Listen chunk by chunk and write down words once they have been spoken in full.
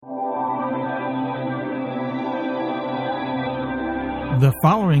The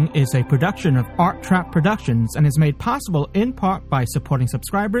following is a production of Art Trap Productions and is made possible in part by supporting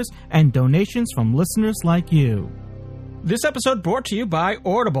subscribers and donations from listeners like you. This episode brought to you by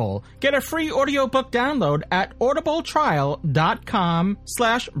Audible. Get a free audiobook download at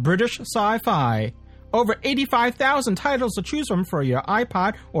audibletrial.com/British Sci-Fi. Over 85,000 titles to choose from for your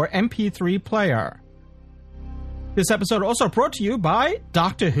iPod or MP3 player. This episode also brought to you by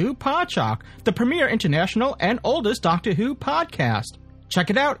Doctor Who Podshock, the premier international and oldest Doctor Who podcast. Check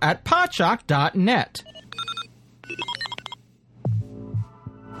it out at podshock.net.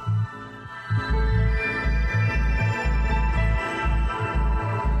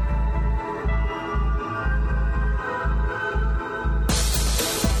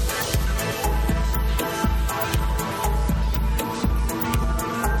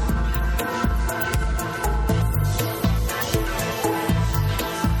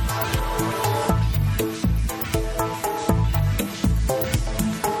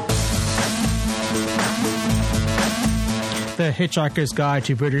 The Hitchhiker's Guide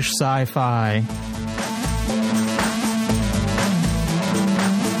to British Sci-Fi.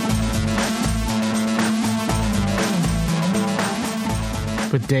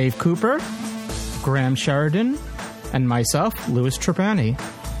 With Dave Cooper, Graham Sheridan, and myself, Louis Trapani.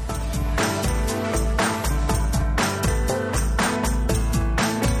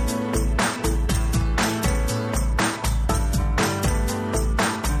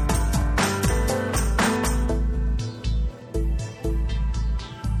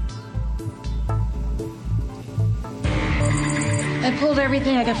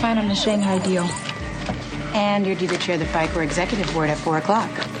 Everything I could find on the Shanghai deal. And you're due to chair the FICOR executive board at 4 o'clock.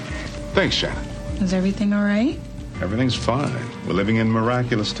 Thanks, Shannon. Is everything all right? Everything's fine. We're living in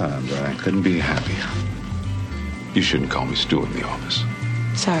miraculous times. I couldn't be happier. You shouldn't call me Stu in the office.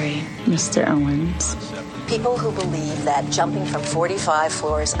 Sorry, Mr. Owens. People who believe that jumping from 45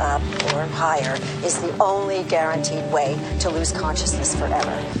 floors up or higher is the only guaranteed way to lose consciousness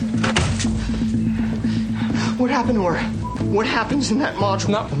forever. What happened to her? What happens in that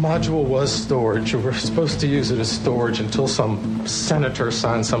module? The module was storage. We were supposed to use it as storage until some senator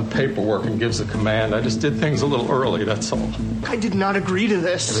signs some paperwork and gives a command. I just did things a little early, that's all. I did not agree to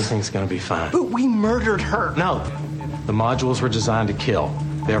this. Everything's going to be fine. But we murdered her. No. The modules were designed to kill.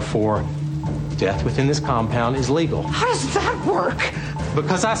 Therefore, death within this compound is legal. How does that work?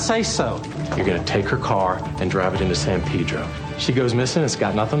 Because I say so. You're going to take her car and drive it into San Pedro. She goes missing, it's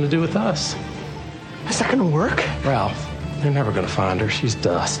got nothing to do with us. Is that going to work? Ralph. They're never going to find her. She's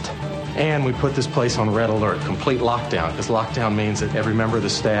dust. And we put this place on red alert, complete lockdown, because lockdown means that every member of the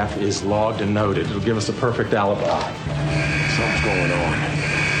staff is logged and noted. It'll give us a perfect alibi. Something's going on.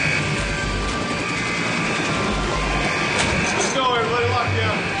 Let's go, everybody,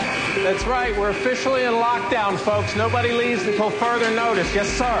 lockdown. That's right. We're officially in lockdown, folks. Nobody leaves until further notice. Yes,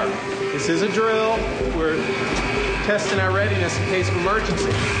 sir. This is a drill. We're testing our readiness in case of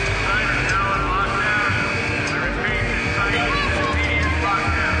emergency.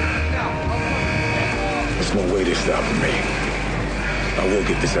 There's no way they're stopping me. I will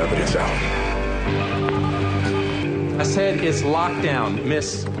get this evidence out. I said it's lockdown,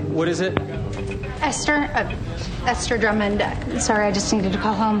 Miss. What is it? Esther Drummond. Sorry, I just needed to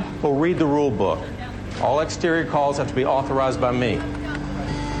call home. Well, read the rule book. All exterior calls have to be authorized by me.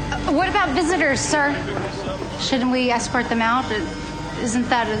 What about visitors, sir? Shouldn't we escort them out? Isn't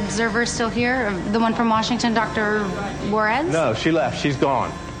that observer still here? The one from Washington, Dr. Juarez? No, she left. She's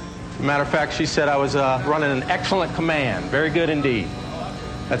gone. Matter of fact, she said I was running an excellent command. Very good indeed.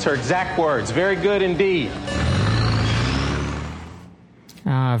 That's her exact words. Very good indeed.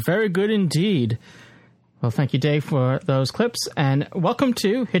 Very good indeed. Well, thank you, Dave, for those clips. And welcome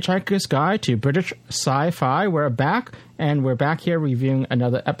to Hitchhiker's Guide to British Sci-Fi. We're back, and we're back here reviewing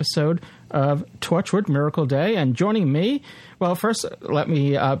another episode of Torchwood Miracle Day. And joining me, well, first, let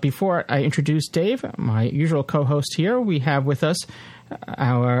me, before I introduce Dave, my usual co-host here, we have with us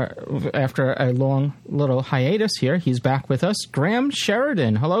after a long little hiatus here, he's back with us, Graham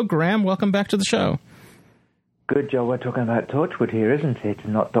Sheridan. Hello, Graham. Welcome back to the show. Good, Joe. We're talking about Torchwood here, isn't it?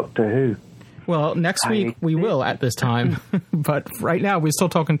 And not Doctor Who. Well, next week we will at this time, but right now we're still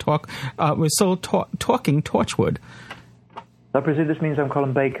talking Torchwood. I presume this means I'm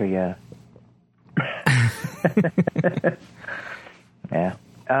Colin Baker, yeah. Yeah.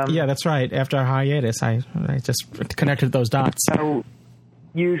 Yeah, that's right. After our hiatus, I just connected those dots. So,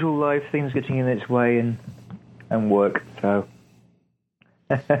 usual life, things getting in its way and work, so...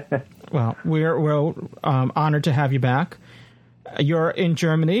 Well, we're honored to have you back. You're in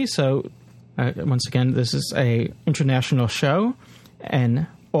Germany, so once again, this is a international show, and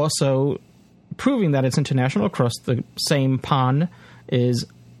also proving that it's international across the same pond is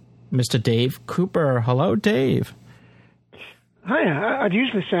Mr. Dave Cooper. Hello, Dave. Hi, I'd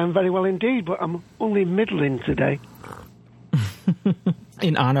usually say I'm very well indeed, but I'm only middling today.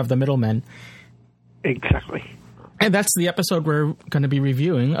 In honor of the middlemen. Exactly. And that's the episode we're going to be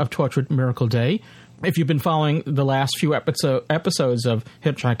reviewing of Torchwood Miracle Day. If you've been following the last few episodes of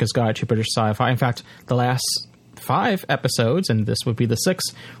Hitchhiker's Guide to British Sci-Fi, in fact, the last 5 episodes, and this would be the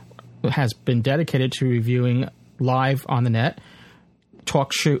 6th, has been dedicated to reviewing live on the net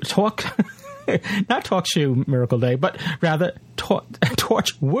not Talk Shoe Miracle Day, but rather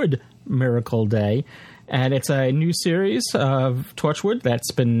Torchwood Miracle Day. And it's a new series of Torchwood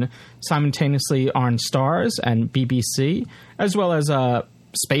that's been simultaneously on Starz and BBC, as well as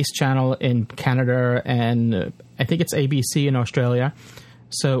Space Channel in Canada, and I think it's ABC in Australia.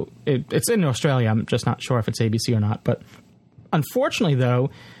 So it's in Australia. I'm just not sure if it's ABC or not. But unfortunately, though,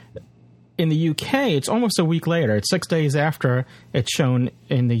 in the UK, it's almost a week later. It's 6 days after it's shown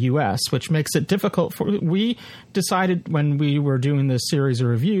in the US, which makes it difficult for... We decided when we were doing this series of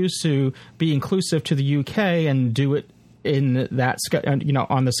reviews to be inclusive to the UK and do it in that,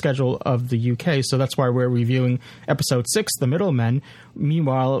 on the schedule of the UK. So that's why we're reviewing episode 6, The Middlemen.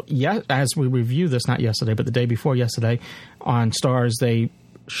 Meanwhile, as we review this, not yesterday, but the day before yesterday, on Starz, they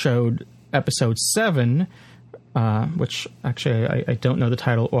showed episode 7, which actually I don't know the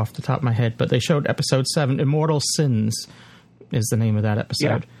title off the top of my head, but they showed episode 7, Immortal Sins is the name of that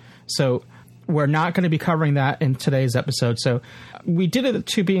episode. Yeah. So we're not going to be covering that in today's episode. So we did it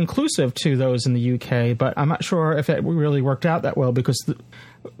to be inclusive to those in the UK, but I'm not sure if it really worked out that well because,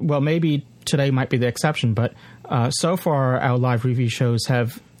 maybe today might be the exception, but so far our live review shows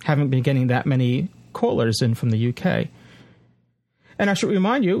haven't been getting that many callers in from the UK. And I should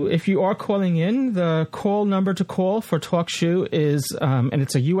remind you, if you are calling in, the call number to call for TalkShoe is, and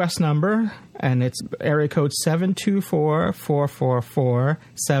it's a U.S. number, and it's area code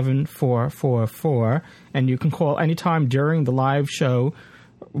 724-444-7444. And you can call anytime during the live show,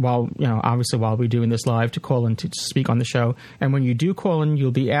 while we're doing this live, to call in to speak on the show. And when you do call in, you'll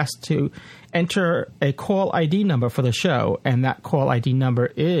be asked to enter a call ID number for the show. And that call ID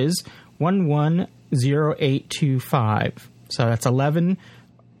number is 110825. So that's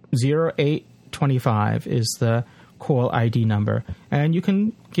 110825 is the call ID number. And you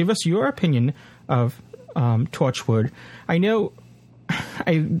can give us your opinion of Torchwood. I know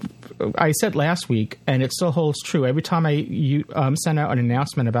I said last week, and it still holds true. Every time I send out an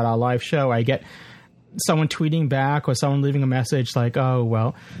announcement about our live show, I get someone tweeting back or someone leaving a message like, oh,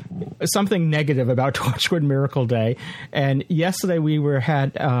 well, something negative about Torchwood Miracle Day. And yesterday we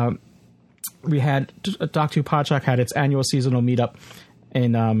had Doctor Who Podshock had its annual seasonal meetup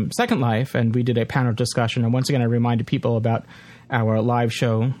in Second Life, and we did a panel discussion. And once again, I reminded people about our live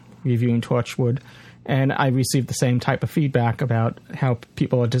show reviewing Torchwood, and I received the same type of feedback about how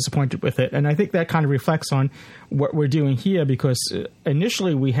people are disappointed with it. And I think that kind of reflects on what we're doing here, because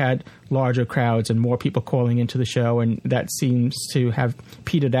initially we had larger crowds and more people calling into the show, and that seems to have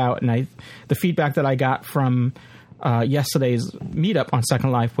petered out. And the feedback that I got from yesterday's meetup on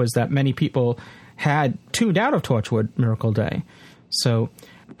Second Life was that many people had tuned out of Torchwood Miracle Day. So,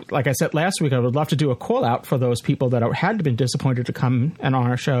 like I said last week, I would love to do a call out for those people that had been disappointed to come and on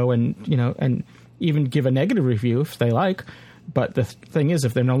our show and even give a negative review if they like. But the thing is,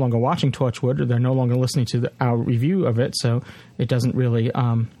 if they're no longer watching Torchwood, or they're no longer listening to our review of it, so it doesn't really,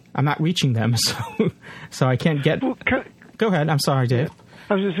 I'm not reaching them, so I can't get... Well, go ahead. I'm sorry, Dave. Yeah.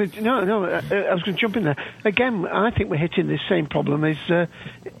 I was going to say, no, I was going to jump in there. Again, I think we're hitting this same problem as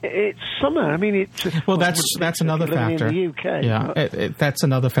it's summer. I mean, it's... Well, that's another factor. In the UK. Yeah, that's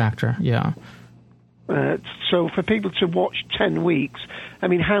another factor, yeah. So for people to watch 10 weeks, I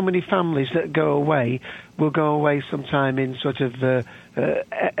mean, how many families that go away will go away sometime in sort of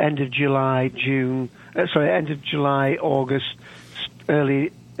end of July, August,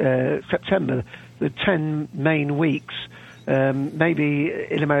 early September, the 10 main weeks. Maybe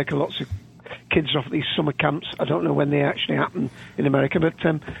in America, lots of kids are off at these summer camps. I don't know when they actually happen in America, but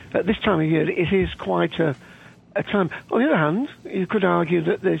at this time of year, it is quite a time. On the other hand, you could argue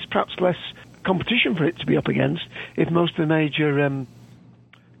that there's perhaps less competition for it to be up against if most of the major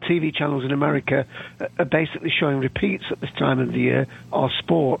TV channels in America are basically showing repeats at this time of the year, or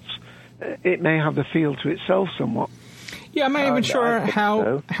sports. It may have the feel to itself somewhat. Yeah, I'm not even sure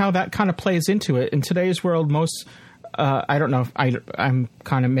how that kind of plays into it. In today's world, most... I don't know if I'm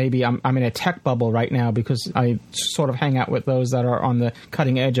kind of I'm in a tech bubble right now because I sort of hang out with those that are on the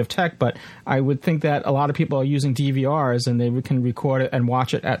cutting edge of tech, but I would think that a lot of people are using DVRs and they can record it and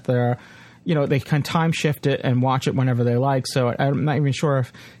watch it at their, they can time shift it and watch it whenever they like. So I'm not even sure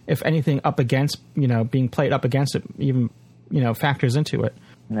if anything up against, being played up against it even factors into it.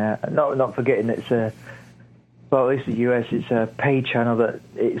 Yeah, not forgetting it's at least the US, it's a pay channel that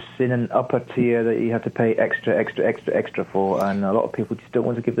it's in an upper tier that you have to pay extra for, and a lot of people just don't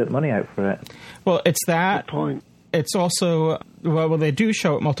want to give that money out for it. Well, it's that. Good point. It's also they do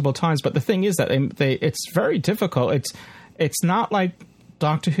show it multiple times, but the thing is that it's very difficult. It's not like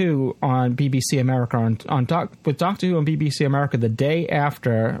Doctor Who on BBC America. With Doctor Who on BBC America, the day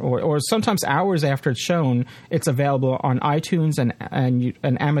after, or sometimes hours after it's shown, it's available on iTunes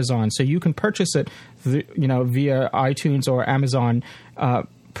and Amazon. So you can purchase it, via iTunes or Amazon,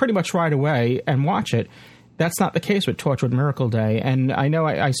 pretty much right away and watch it. That's not the case with Torchwood Miracle Day. And I know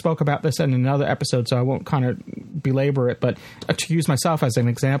I spoke about this in another episode, so I won't kind of belabor it. But to use myself as an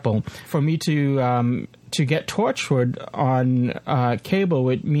example, for me to get Torchwood on cable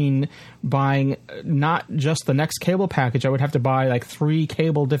would mean buying not just the next cable package. I would have to buy like three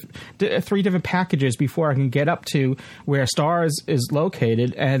different packages before I can get up to where Starz is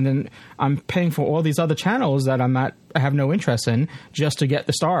located. And then I'm paying for all these other channels that I have no interest in just to get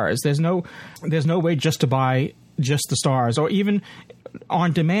the Starz. There's no way just to buy just the Starz, or even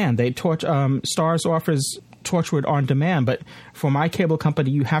on demand. Starz offers Torchwood on demand, but for my cable company,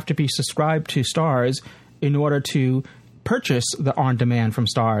 you have to be subscribed to Starz in order to purchase the on demand from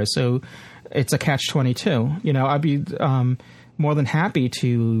Starz. So it's a catch-22. I'd be more than happy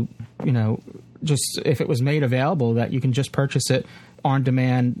to, just if it was made available that you can just purchase it on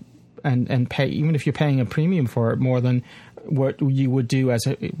demand and pay, even if you're paying a premium for it, more than what you would do as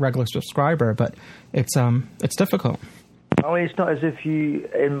a regular subscriber. But it's difficult. I mean, it's not as if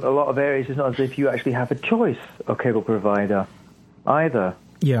in a lot of areas, it's not as if you actually have a choice of cable provider either.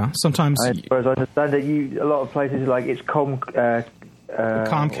 Yeah, sometimes. As far as I understand it, a lot of places like it's Comcast or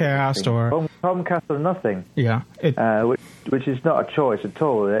Comcast or nothing. Yeah, which is not a choice at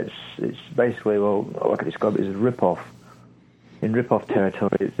all. It's basically, well, I can describe it as a rip-off. In rip-off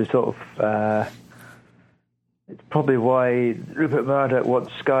territory, it's a sort of. It's probably why Rupert Murdoch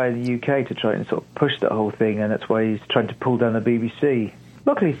wants Sky in the UK to try and sort of push that whole thing, and that's why he's trying to pull down the BBC.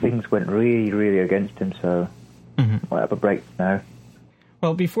 Luckily, things went really, really against him, so we'll have a break now.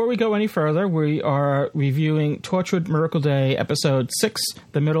 Well, before we go any further, we are reviewing Torchwood Miracle Day, Episode 6,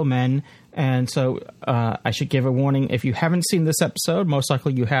 The Middlemen. And so I should give a warning. If you haven't seen this episode, most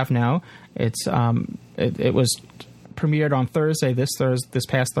likely you have now. It was premiered on Thursday, this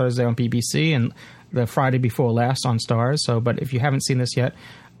past Thursday on BBC, and the Friday before last on Starz. But if you haven't seen this yet,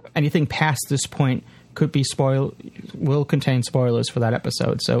 anything past this point will contain spoilers for that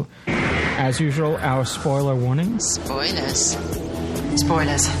episode. So, as usual, our spoiler warning. Spoilers.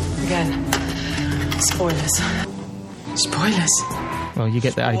 Again. Spoilers. Well, you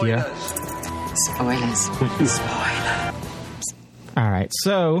get the idea. Spoilers. All right,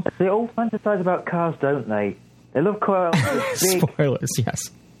 so... They all fantasize about cars, don't they? They love cars. Spoilers, yes.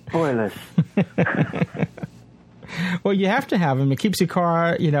 Spoilers. Well, you have to have them. It keeps your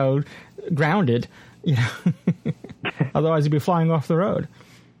car, grounded. Otherwise, you'd be flying off the road.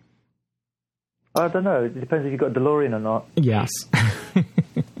 I don't know. It depends if you've got a DeLorean or not. Yes.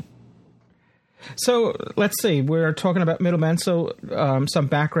 So, let's see. We're talking about Middlemen. So, some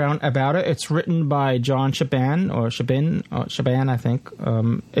background about it. It's written by John Shaban, I think.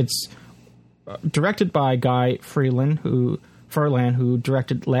 It's directed by Guy Furlan, who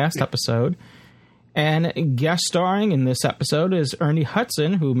directed last episode. And guest starring in this episode is Ernie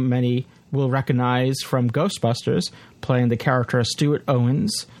Hudson, who many will recognize from Ghostbusters, playing the character Stuart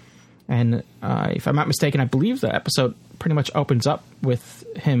Owens. And if I'm not mistaken, I believe the episode pretty much opens up with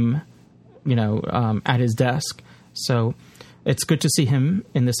him, at his desk. So it's good to see him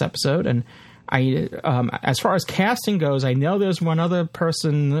in this episode. And as far as casting goes, I know there's one other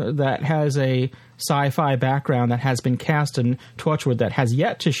person that has a sci-fi background that has been cast in Torchwood that has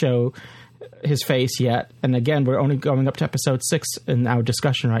yet to show his face yet. And again, we're only going up to episode 6 in our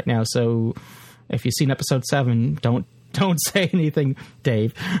discussion right now. So if you've seen episode 7, don't say anything,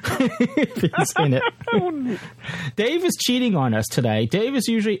 Dave. If he's in it. Dave is cheating on us today. Dave is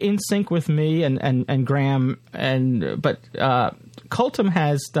usually in sync with me and Graham, but Colton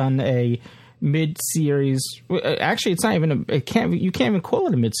has done a mid-series. Actually, it's not even you can't even call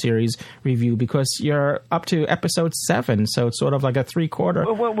it a mid-series review because you're up to episode 7, so it's sort of like a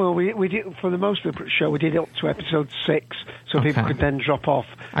 3/4. Well, we did for the most of the show. We did up to episode 6, so people could then drop off.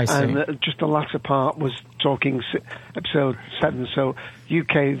 I see. And just the latter part was talking episode 7. So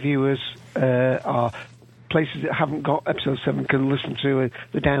UK viewers are places that haven't got episode 7 can listen to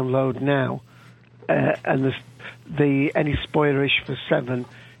the download now, and any spoilerish for 7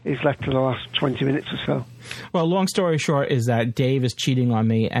 is left for the last 20 minutes or so. Well, long story short is that Dave is cheating on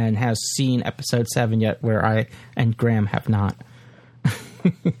me and has seen episode 7 yet, where I and Graham have not.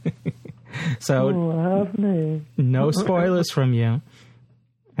 So, no spoilers from you.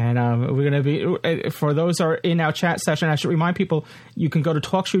 And we're going to be, for those who are in our chat session, I should remind people, you can go to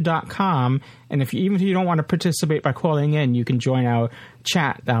TalkShoe.com, and even if you don't want to participate by calling in, you can join our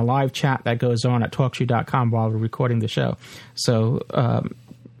chat, our live chat that goes on at TalkShoe.com while we're recording the show. So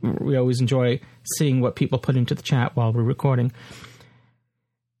we always enjoy seeing what people put into the chat while we're recording.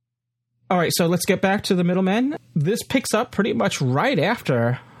 All right, so let's get back to the Middlemen. This picks up pretty much right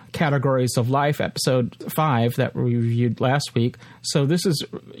after Categories of Life, episode 5 that we reviewed last week. So this is,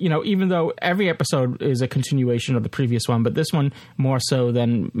 even though every episode is a continuation of the previous one, but this one more so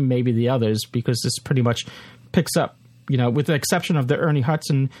than maybe the others, because this pretty much picks up, with the exception of the Ernie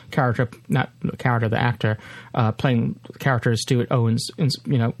Hudson character, not the character, the actor, playing the character Stuart Owens,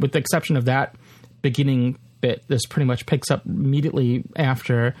 with the exception of that beginning bit, this pretty much picks up immediately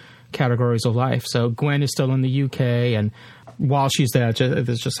after Categories of Life. So Gwen is still in the UK, and while she's there,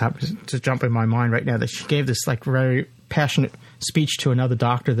 this just happens to jump in my mind right now that she gave this very passionate speech to another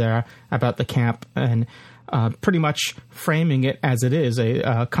doctor there about the camp, and pretty much framing it as it is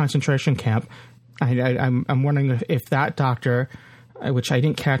a concentration camp. I'm wondering if that doctor, which I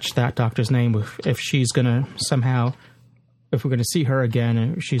didn't catch that doctor's name, if she's going to somehow, if we're going to see her again,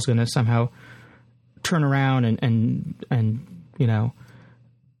 and she's going to somehow turn around and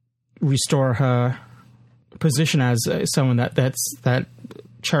restore her position as someone that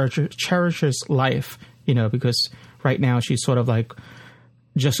cherishes life, because right now she's sort of like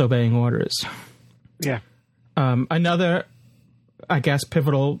just obeying orders. Yeah. Another, I guess,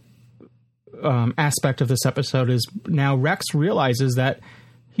 pivotal aspect of this episode is now Rex realizes that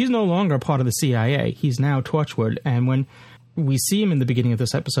he's no longer part of the CIA. He's now Torchwood, and when we see him in the beginning of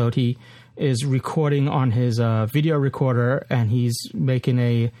this episode, he is recording on his video recorder, and he's making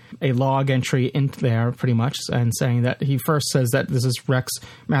a log entry in there pretty much, and saying that he first says that this is Rex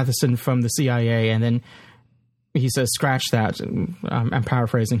Matheson from the CIA, and then he says, scratch that. I'm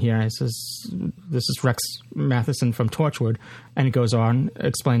paraphrasing here. He says, this is Rex Matheson from Torchwood, and it goes on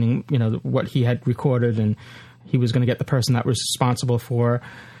explaining, what he had recorded, and he was going to get the person that was responsible for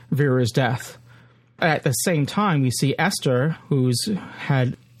Vera's death. At the same time, we see Esther, who's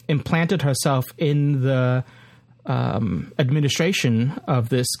had implanted herself in the administration of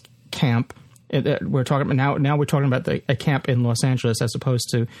this camp. We're talking now we're talking about a camp in Los Angeles as opposed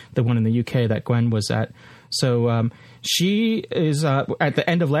to the one in the UK that Gwen was at. So she is at the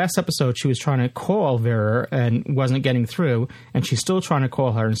end of last episode, she was trying to call Vera and wasn't getting through, and she's still trying to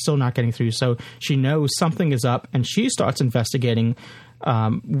call her and still not getting through. So she knows something is up, and she starts investigating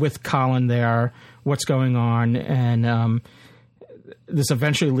with Colin there what's going on, and this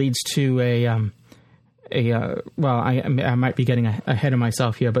eventually leads to I might be getting ahead of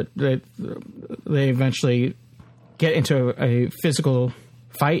myself here, but they eventually get into a physical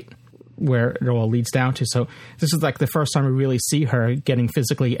fight where it all leads down to. So this is like the first time we really see her getting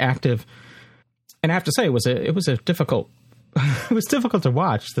physically active, and I have to say it was a difficult. It was difficult to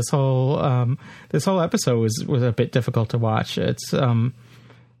watch. This whole episode was a bit difficult to watch. It's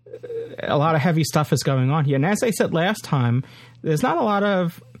a lot of heavy stuff is going on here, and as I said last time, there's not a lot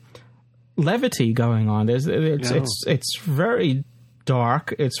of levity going on. It's very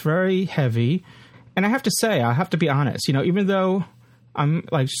dark. It's very heavy, and I have to say, I have to be honest. Even though I'm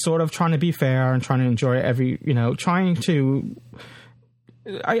like sort of trying to be fair and trying to enjoy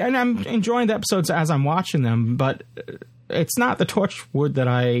I'm enjoying the episodes as I'm watching them, but it's not the Torchwood that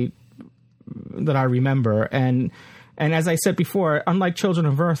I remember. And as I said before, unlike Children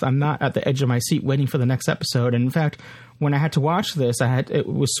of Earth, I'm not at the edge of my seat waiting for the next episode. And in fact, when I had to watch this, it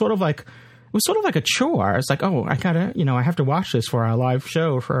was sort of like a chore. It's like, oh, I have to watch this for our live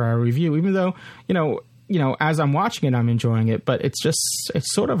show, for our review, even though, as I'm watching it, I'm enjoying it, but it's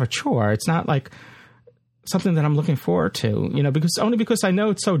sort of a chore. It's not like something that I'm looking forward to, because I know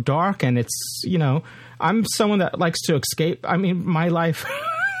it's so dark, and it's, I'm someone that likes to escape. I mean, my life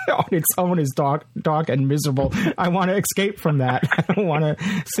on its own is dark and miserable. I want to escape from that. I don't want to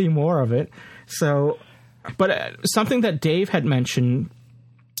see more of it. So, but something that Dave had mentioned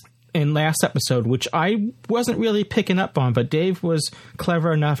in last episode, which I wasn't really picking up on, but Dave was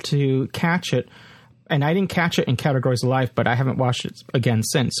clever enough to catch it, and I didn't catch it in Categories of Life, but I haven't watched it again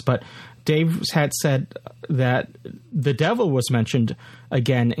since. But Dave had said that the devil was mentioned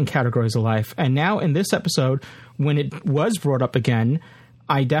again in Categories of Life, and now in this episode, when it was brought up again,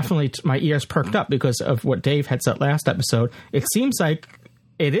 I definitely, my ears perked up because of what Dave had said last episode. It seems like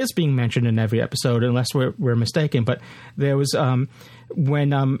it is being mentioned in every episode, unless we're mistaken. But there was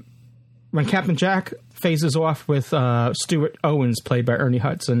when Captain Jack faces off with Stuart Owens, played by Ernie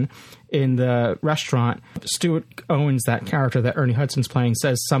Hudson, in the restaurant. Stuart Owens, that character that Ernie Hudson's playing,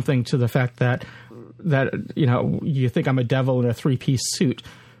 says something to the fact that you think I'm a devil in a 3-piece suit.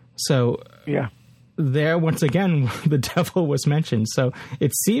 So yeah. There, once again, the devil was mentioned. So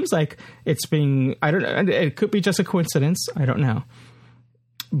it seems like it's being, I don't know, it could be just a coincidence. I don't know.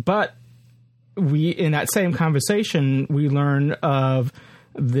 But in that same conversation, we learn of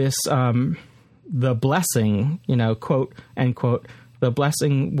this, the blessing, quote, end quote. The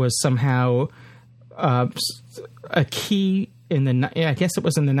blessing was somehow a key I guess it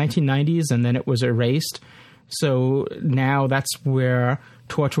was in the 1990s, and then it was erased. So now that's where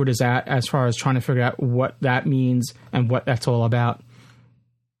Torchwood is at as far as trying to figure out what that means and what that's all about.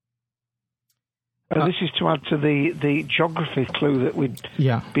 This is to add to the geography clue that we'd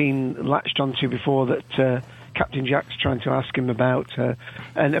been latched onto before, that Captain Jack's trying to ask him about.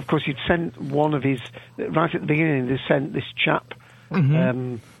 And, of course, he'd sent one of his... Right at the beginning, they sent this chap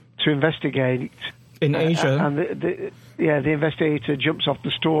to investigate... In Asia. And the investigator jumps off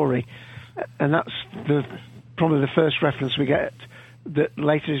the story. And that's probably the first reference we get that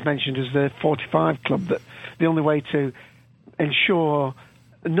later is mentioned as the 45 Club, that the only way to ensure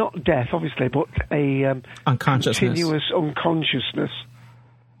not death, obviously, but a continuous unconsciousness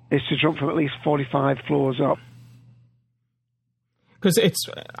is to jump from at least 45 floors up. Because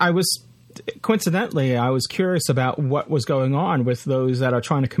I was curious about what was going on with those that are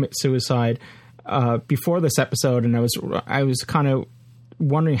trying to commit suicide before this episode, and I was kind of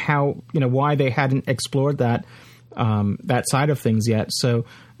wondering how, why they hadn't explored that side of things yet. So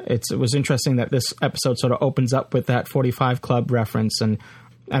it was interesting that this episode sort of opens up with that 45 Club reference, and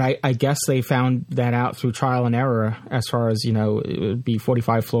I guess they found that out through trial and error, as far as, it would be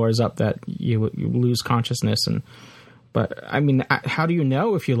 45 floors up that you lose consciousness. But I mean, how do you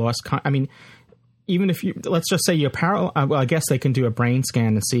know if you lost? Even if let's just say you're paralyzed, well, I guess they can do a brain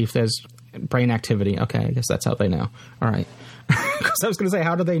scan and see if there's brain activity. Okay, I guess that's how they know. All right. Because I was going to say,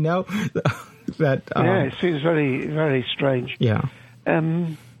 how do they know that? Yeah, it seems very, very strange. Yeah.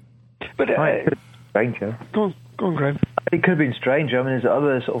 But stranger. Go on, Graham. It could have been stranger. I mean, there's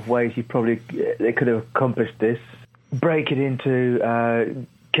other sort of ways they could have accomplished this. Break it into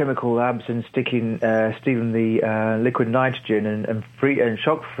chemical labs and stealing the liquid nitrogen and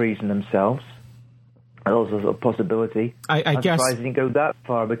shock freezing themselves. That's also a possibility. I guess. I'm surprised he didn't go that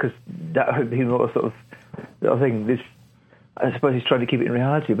far, because that would be more sort of. I think this. I suppose he's trying to keep it in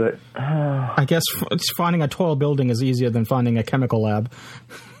reality, but I guess finding a tall building is easier than finding a chemical lab.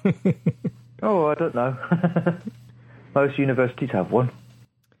 Oh, I don't know. Most universities have one.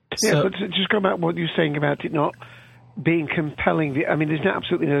 Yeah, but just go back to what you're saying about it not being compelling. There's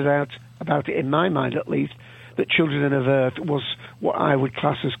absolutely no doubt about it, in my mind at least, that Children of Earth was what I would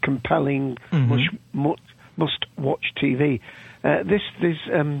class as compelling, must-watch TV.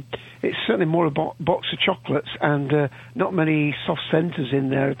 It's certainly more a box of chocolates and not many soft centres in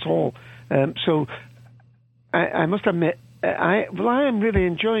there at all. So I must admit, I am really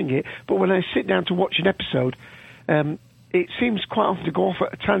enjoying it, but when I sit down to watch an episode, it seems quite often to go off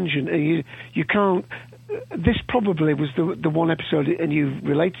at a tangent. You can't... This probably was the one episode, and you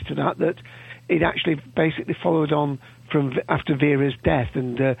related to that it actually basically followed on from after Vera's death,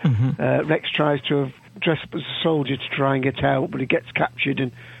 and Rex tries to have dressed up as a soldier to try and get out, but he gets captured,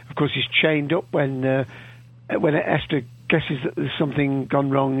 and of course he's chained up when Esther guesses that there's something gone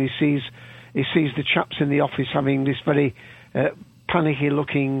wrong. He sees the chaps in the office having this very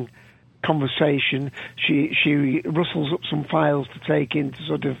panicky-looking conversation. She rustles up some files to take in to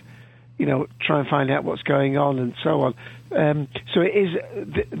sort of, try and find out what's going on and so on. So it is.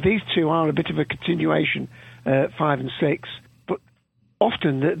 These two are a bit of a continuation, 5 and 6, but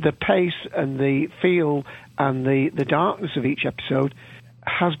often the pace and the feel and the darkness of each episode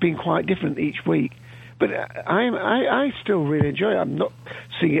has been quite different each week. But I still really enjoy it. I'm not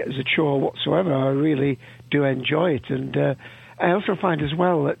seeing it as a chore whatsoever. I really do enjoy it, and I also find as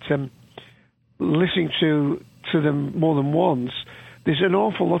well that listening to them more than once, there's an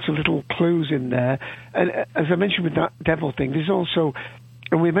awful lot of little clues in there. And as I mentioned with that devil thing, there's also,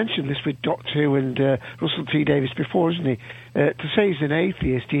 and we mentioned this with Doctor Who and Russell T Davies before, isn't he? To say he's an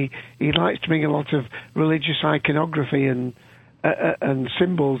atheist, he likes to bring a lot of religious iconography and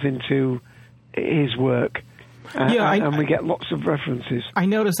symbols into his work. And we get lots of references. I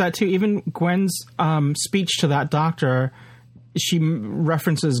noticed that too. Even Gwen's speech to that doctor, she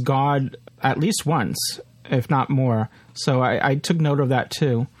references God at least once, if not more. So I took note of that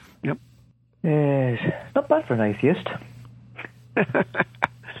too. Yep. Yes, not bad for an atheist.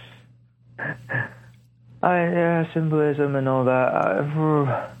 Symbolism and all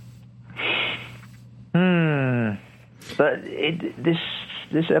that. But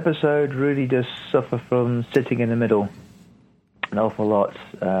this episode really does suffer from sitting in the middle an awful lot.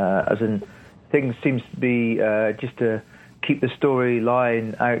 As in, things seems to be just to keep the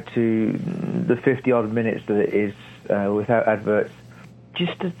storyline out to the 50-odd minutes that it is without adverts.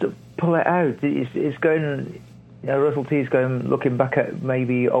 Just to pull it out. It's going... Russell T's looking back at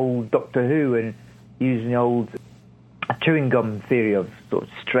maybe old Doctor Who and using the old chewing gum theory of sort of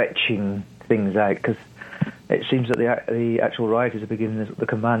stretching things out, because it seems that the actual writers are beginning the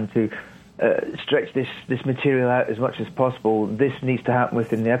command to stretch this material out as much as possible. This needs to happen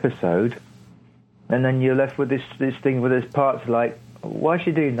within the episode, and then you're left with this thing where there's parts like, why is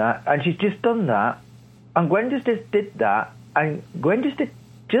she doing that? And she's just done that, and Gwen just did that, and Gwen just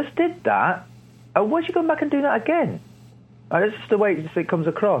did that. And why'd you go back and do that again? That's just the way it comes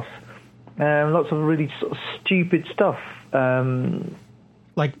across. Lots of really sort of stupid stuff.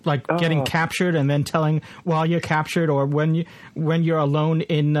 Like getting captured and then telling while you're captured, or when you're alone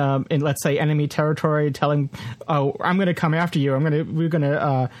in let's say enemy territory, telling, oh, I'm going to come after you. We're going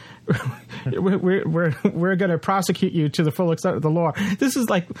to prosecute you to the full extent of the law. This is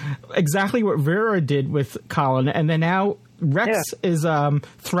like exactly what Vera did with Colin, and then now Rex is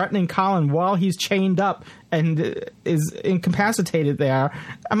threatening Colin while he's chained up and is incapacitated there.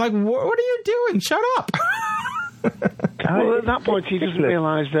 I'm like, what are you doing? Shut up. Well, at that point, he doesn't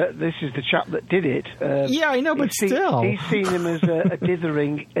realise that this is the chap that did it. Yeah, I know, but still. He's seen him as a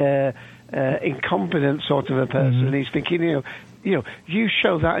dithering, incompetent sort of a person, and he's thinking, you you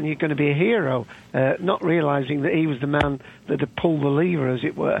show that and you're going to be a hero, not realising that he was the man that had pulled the lever, as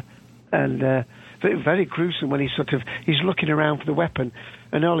it were. And very gruesome when he's looking around for the weapon,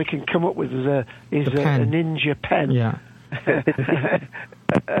 and all he can come up with is a ninja pen. Yeah.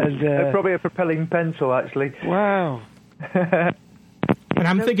 And probably a propelling pencil, actually. Wow. And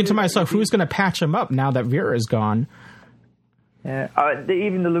I'm thinking to myself, who's going to patch him up now that Vera's gone? Yeah,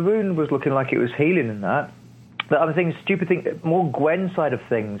 even the Laroon was looking like it was healing in that. The other thing, stupid thing, more Gwen side of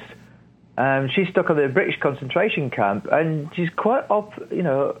things. She's stuck on the British concentration camp, and she's quite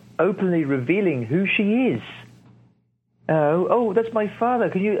openly revealing who she is. Oh, that's my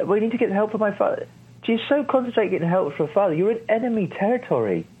father. We need to get help for my father. She's so concentrated getting help for her father. You're in enemy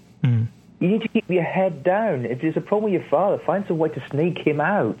territory. You need to keep your head down. If there's a problem with your father, find some way to sneak him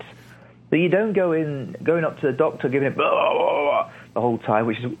out. But you don't going up to the doctor, giving him blah, blah, blah, the whole time,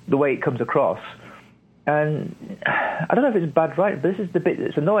 which is the way it comes across. And I don't know if it's bad writing, but this is the bit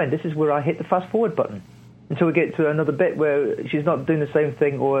that's annoying. This is where I hit the fast-forward button until we get to another bit where she's not doing the same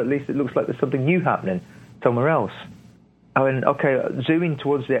thing, or at least it looks like there's something new happening somewhere else. I mean, okay, zooming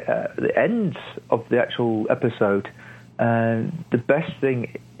towards the end of the actual episode, the best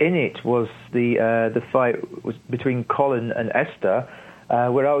thing in it was the fight was between Colin and Esther,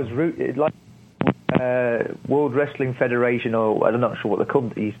 where I was rooted like World Wrestling Federation, or I'm not sure what they're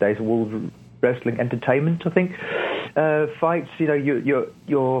called these days, World Wrestling Entertainment, I think. Fights,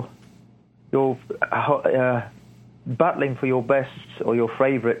 you're battling for your best or your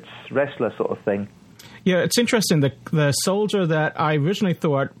favourite wrestler sort of thing. Yeah, it's interesting. The soldier that I originally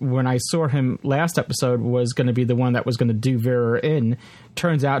thought when I saw him last episode was going to be the one that was going to do Vera in,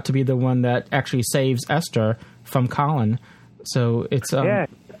 turns out to be the one that actually saves Esther from Colin. So it's a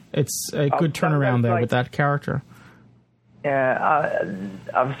good turnaround there with that character. Yeah,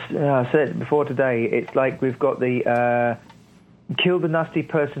 I've said it before today. It's like we've got the Kill the Nasty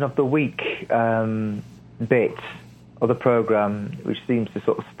Person of the Week bit of the programme, which seems to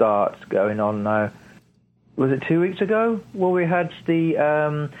sort of start going on now. Was it 2 weeks ago where we had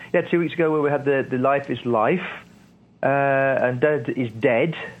 2 weeks ago where we had the Life is Life and Dead is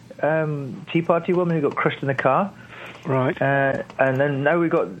Dead Tea Party woman who got crushed in the car, right? And then now we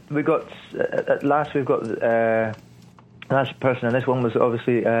got at last we've got last person, and this one was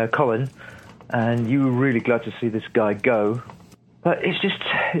obviously Colin, and you were really glad to see this guy go. But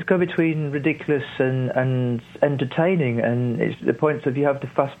it's going between ridiculous and entertaining, and it's the point of you have to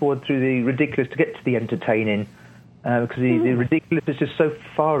fast forward through the ridiculous to get to the entertaining, because the ridiculous is just so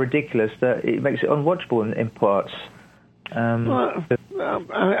far ridiculous that it makes it unwatchable in parts.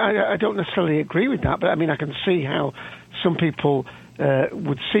 I don't necessarily agree with that, but I mean I can see how some people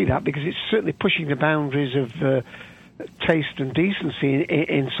would see that, because it's certainly pushing the boundaries of taste and decency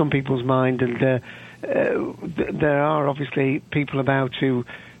in some people's mind, and there are obviously people about who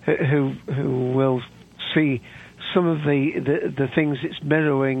will see some of the things it's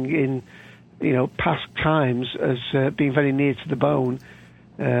mirroring in past times as being very near to the bone.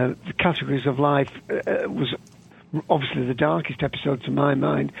 The Categories of Life was obviously the darkest episode to my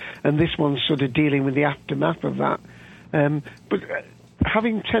mind, and this one's sort of dealing with the aftermath of that. But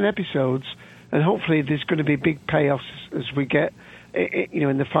having 10 episodes, and hopefully there's going to be big payoffs as we get,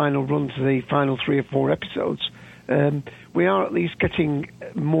 in the final run to the final 3 or 4 episodes. We are at least getting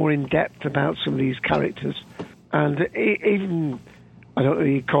more in depth about some of these characters, and even, I don't know,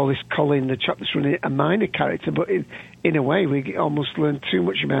 you call this Colin, the chap that's running a minor character, but in a way we almost learn too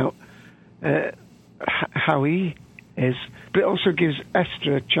much about how he is. But it also gives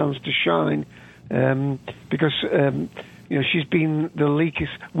Esther a chance to shine, because she's been the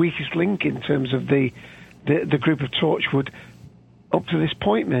weakest link in terms of the group of Torchwood up to this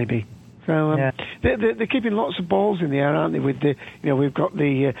point, maybe. So they're keeping lots of balls in the air, aren't they? With we've got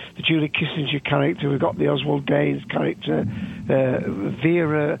the Julie Kissinger character, we've got the Oswald Gaines character,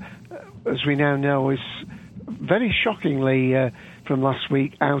 Vera, as we now know, is very shockingly from last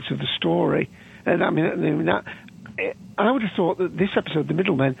week out of the story. And I mean that. I would have thought that this episode, The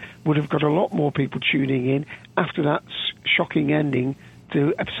Middlemen, would have got a lot more people tuning in after that shocking ending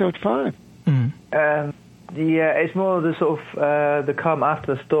to episode 5. It's more the sort of the calm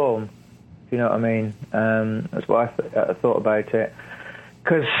after the storm. You know what I mean? That's what I thought about it.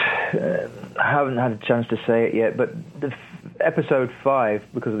 Because I haven't had a chance to say it yet, but the episode 5,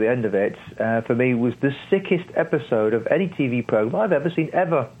 because of the end of it, for me was the sickest episode of any TV program I've ever seen,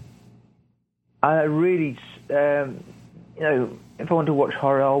 ever. I really, if I want to watch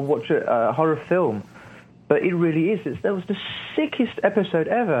horror, I'll watch a horror film. But it really is. That was the sickest episode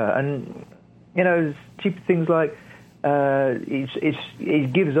ever. And, cheap things like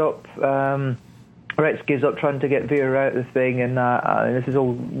it gives up, Rex gives up trying to get Vera out of the thing, and this is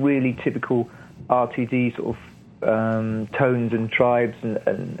all really typical RTD sort of tones and tribes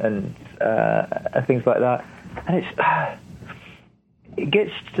and things like that. And it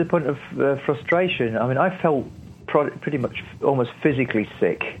gets to the point of frustration. I mean, I felt pretty much almost physically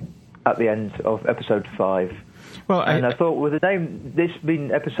sick at the end of episode 5. Well, I thought with the name, this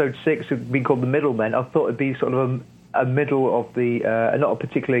being episode 6, being called The Middlemen, I thought it'd be sort of a middle of the, not a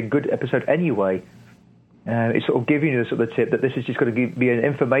particularly good episode anyway. It's sort of giving you the sort of tip that this is just going to be an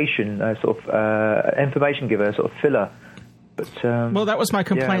information information giver, a sort of filler. But, well, that was my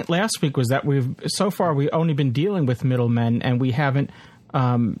complaint last week, was that we've only been dealing with middlemen, and we haven't,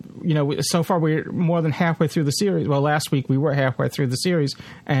 so far we're more than halfway through the series. Well, last week we were halfway through the series,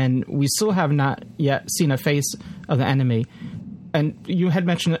 and we still have not yet seen a face of the enemy. And you had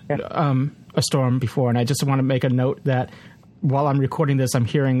mentioned a storm before, and I just want to make a note that while I'm recording this, I'm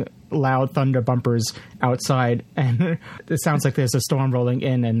hearing loud thunder bumpers outside, and it sounds like there's a storm rolling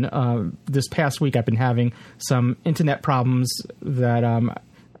in. And this past week, I've been having some internet problems that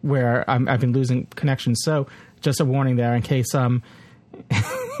where I've been losing connection. So, just a warning there in case in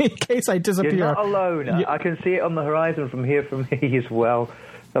case I disappear. You're not alone. I can see it on the horizon from here, from me as well.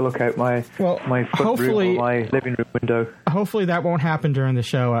 I look out my front room or my living room window. Hopefully that won't happen during the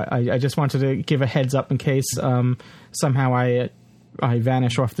show. I just wanted to give a heads up in case somehow I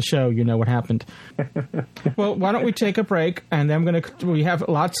vanish off the show. You know what happened. Well, why don't we take a break, and then we have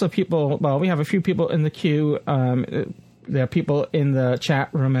lots of people. Well, we have a few people in the queue. There are people in the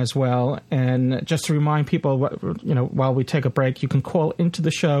chat room as well. And just to remind people, while we take a break, you can call into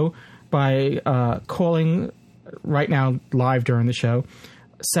the show by calling right now live during the show.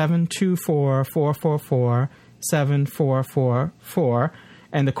 724-444-7444,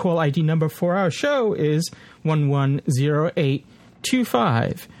 and the call ID number for our show is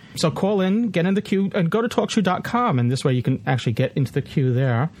 110825. So call in, get in the queue, and go to TalkShoe.com, and this way you can actually get into the queue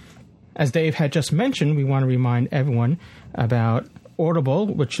there. As Dave had just mentioned, we want to remind everyone about Audible,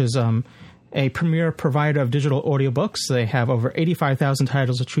 which is a premier provider of digital audiobooks. They have over 85,000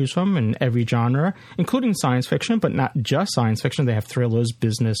 titles to choose from in every genre, including science fiction, but not just science fiction. They have thrillers,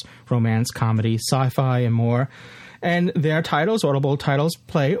 business, romance, comedy, sci-fi, and more. And their titles, Audible titles,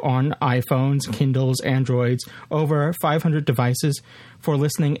 play on iPhones, Kindles, Androids, over 500 devices for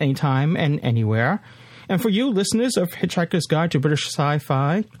listening anytime and anywhere. And for you listeners of Hitchhiker's Guide to British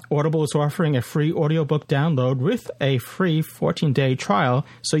Sci-Fi, Audible is offering a free audiobook download with a free 14-day trial,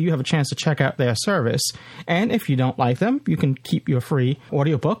 so you have a chance to check out their service. And if you don't like them, you can keep your free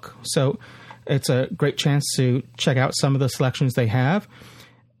audiobook. So it's a great chance to check out some of the selections they have.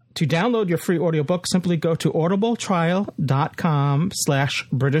 To download your free audiobook, simply go to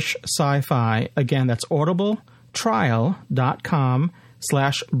audibletrial.com/British Sci-Fi. Again, that's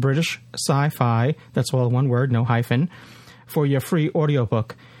audibletrial.com/British Sci-Fi, that's all one word, no hyphen, for your free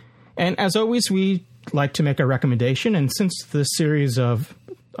audiobook. And as always, we like to make a recommendation, and since the series of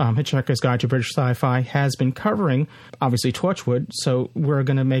Hitchhiker's Guide to British Sci-Fi has been covering, obviously, Torchwood, so we're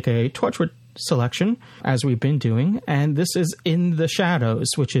going to make a Torchwood selection, as we've been doing, and this is In the Shadows,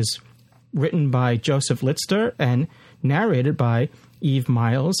 which is written by Joseph Litster and narrated by Eve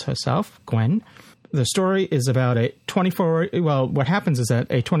Miles herself, Gwen. The story is about what happens is that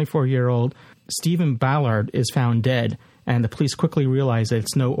a 24-year-old Stephen Ballard is found dead, and the police quickly realize that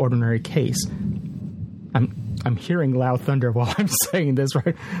it's no ordinary case. I'm hearing loud thunder while I'm saying this,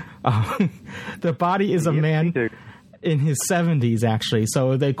 right? The body is a man in his 70s, actually.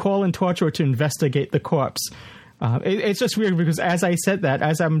 So they call in Torchwood to investigate the corpse. It's just weird because as I said that,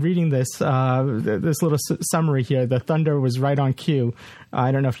 as I'm reading this little summary here, the thunder was right on cue.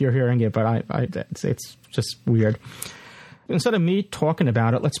 I don't know if you're hearing it, but it's just weird. Instead of me talking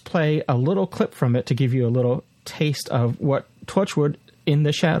about it, let's play a little clip from it to give you a little taste of what Torchwood In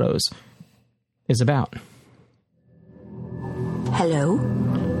the Shadows is about. Hello?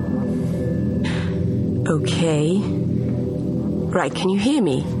 Okay. Right, can you hear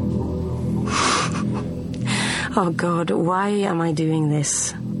me? Oh, God, why am I doing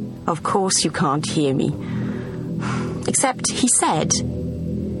this? Of course you can't hear me. Except he said...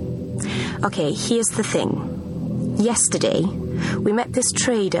 Okay, here's the thing. Yesterday, we met this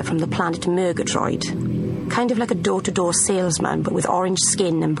trader from the planet Murgatroyd. Kind of like a door-to-door salesman, but with orange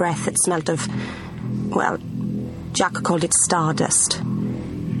skin and breath that smelt of... Well, Jack called it stardust.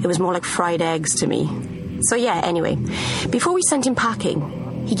 It was more like fried eggs to me. So yeah, anyway, before we sent him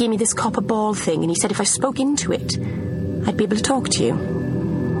packing, he gave me this copper ball thing, and he said if I spoke into it, I'd be able to talk to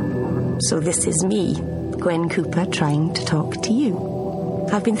you. So this is me, Gwen Cooper, trying to talk to you.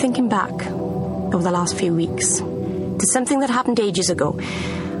 I've been thinking back over the last few weeks to something that happened ages ago.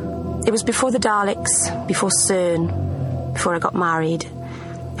 It was before the Daleks, before CERN, before I got married,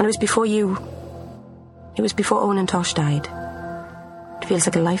 and it was before you. It was before Owen and Tosh died. It feels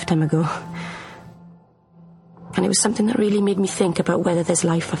like a lifetime ago. And it was something that really made me think about whether there's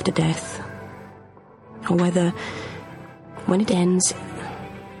life after death. Or whether, when it ends,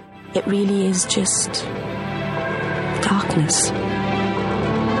 it really is just darkness.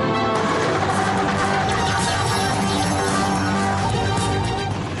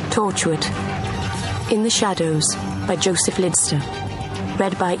 Torchwood, In the Shadows, by Joseph Lidster.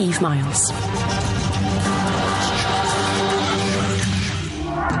 Read by Eve Miles.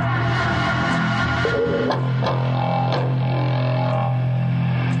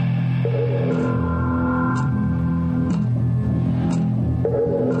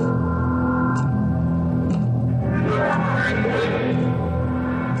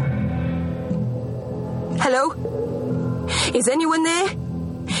 Hello? Is anyone there?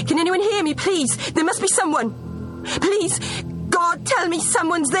 Can anyone hear me, please? There must be someone. Please, God, tell me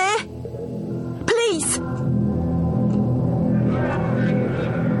someone's there. Please.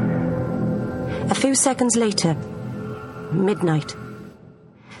 A few seconds later, midnight.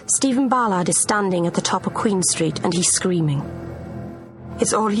 Stephen Ballard is standing at the top of Queen Street and he's screaming.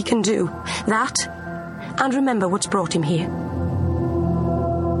 It's all he can do. That, and remember what's brought him here.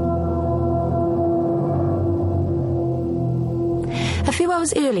 A few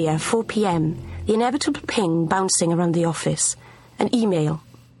hours earlier, 4 p.m, the inevitable ping bouncing around the office. An email.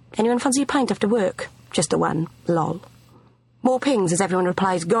 Anyone fancy a pint after work? Just the one. Lol. More pings as everyone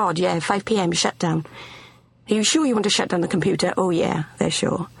replies, God, yeah, 5 p.m, shut down. Are you sure you want to shut down the computer? Oh, yeah, they're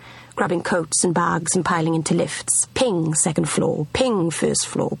sure. Grabbing coats and bags and piling into lifts. Ping, second floor. Ping, first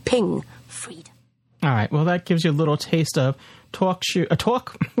floor. Ping, freedom. All right, well, that gives you a little taste of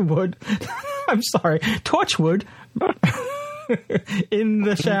Torchwood. I'm sorry, Torchwood. In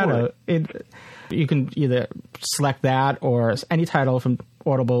the Shadow. You can either select that or any title from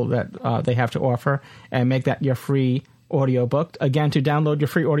Audible that they have to offer and make that your free audiobook. Again, to download your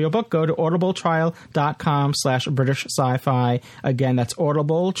free audiobook, go to audibletrial.com/British Sci-Fi. Again, that's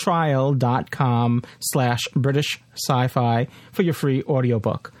audibletrial.com/British Sci-Fi for your free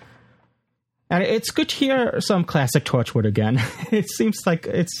audiobook. And it's good to hear some classic Torchwood again. It seems like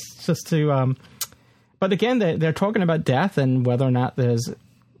it's just to... But again, they're talking about death and whether or not there's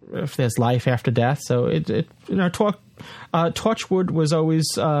life after death. So Torchwood was always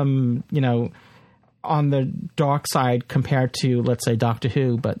on the dark side compared to, let's say, Doctor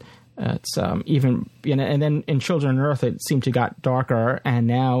Who. But it's even and then in Children on Earth it seemed to got darker, and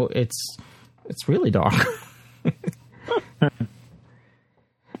now it's really dark.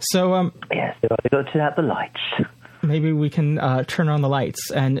 So yes, I've got to turn out the lights. Maybe we can turn on the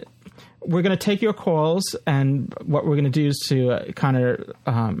lights and. We're going to take your calls, and what we're going to do is to kind of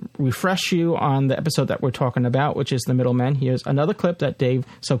refresh you on the episode that we're talking about, which is The Middlemen. Here's another clip that Dave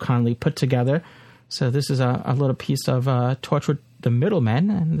so kindly put together. So this is a little piece of Torchwood, The Middlemen,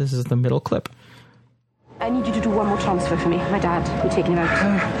 and this is the middle clip. I need you to do one more transfer for me. My dad, we're taking him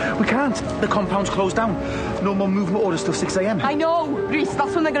out. We can't. The compound's closed down. No more movement orders till 6 a.m. I know, Reese.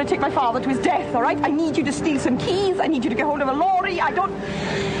 That's when they're going to take my father to his death, all right? I need you to steal some keys. I need you to get hold of a lorry. I don't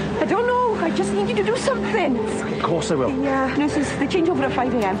know. I just need you to do something. Of course I will. Yeah, nurses, they change over at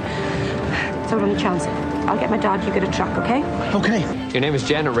 5 a.m. It's our only chance. I'll get my dad, you get a truck, okay? Okay. Your name is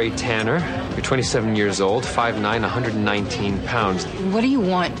Janet Ray Tanner. You're 27 years old, 5'9", 119 pounds. What do you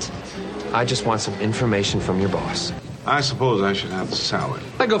want? I just want some information from your boss. I suppose I should have the salad.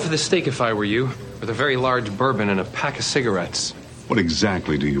 I'd go for the steak if I were you, with a very large bourbon and a pack of cigarettes. What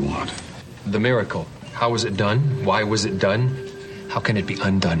exactly do you want? The miracle. How was it done? Why was it done? How can it be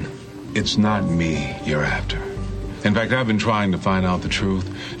undone? It's not me you're after. In fact, I've been trying to find out the truth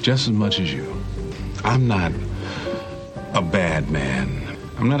just as much as you. I'm not a bad man.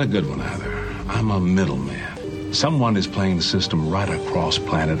 I'm not a good one either. I'm a middleman. Someone is playing the system right across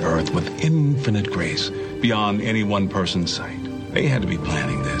planet Earth with infinite grace, beyond any one person's sight. They had to be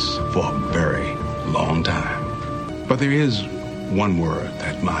planning this for a very long time. But there is one word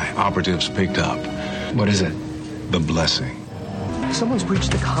that my operatives picked up. What is it? The blessing. Someone's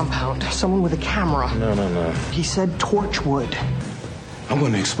breached the compound. Someone with a camera. No. He said Torchwood. I'm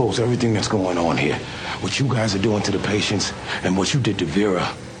going to expose everything that's going on here. What you guys are doing to the patients and what you did to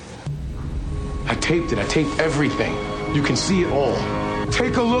Vera. I taped it. I taped everything. You can see it all.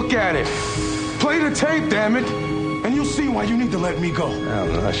 Take a look at it. Play the tape, damn it. And you'll see why you need to let me go.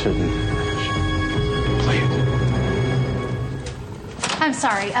 No, I shouldn't. Play it. I'm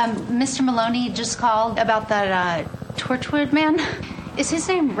sorry. Mr. Maloney just called about that Torchwood man. Is his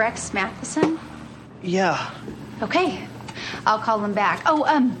name Rex Matheson? Yeah. Okay. I'll call him back. Oh,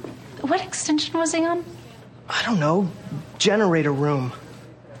 what extension was he on? I don't know. Generator room.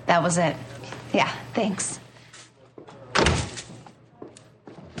 That was it. Yeah, thanks.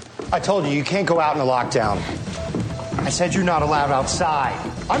 I told you can't go out in a lockdown. I said you're not allowed outside.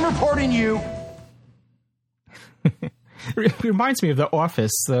 I'm reporting you. It reminds me of The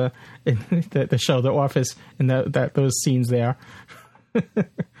Office, the show The Office, and those scenes there.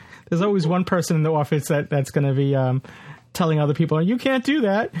 There's always one person in the office that's going to be telling other people, you can't do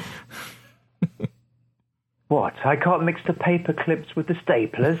that. What? I can't mix the paper clips with the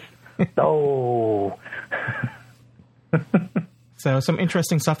staplers? Oh. So some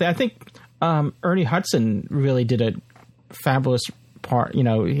interesting stuff there. I think Ernie Hudson really did a fabulous part.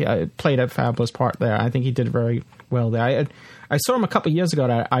 He played a fabulous part there. I think he did very well there. I saw him a couple of years ago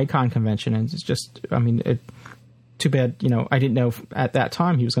at Icon Convention, and it's just, too bad, I didn't know at that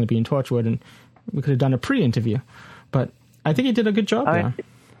time he was going to be in Torchwood, and we could have done a pre-interview. But I think he did a good job there.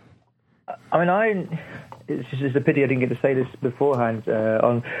 It's just a pity I didn't get to say this beforehand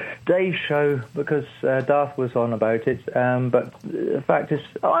on Dave's show because Darth was on about it. But the fact is,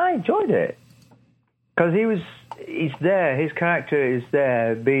 I enjoyed it because he's there. His character is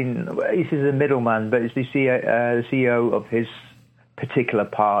there. He's a middleman, but it's the CEO of his particular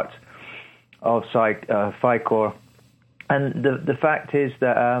part of FICOR. And the fact is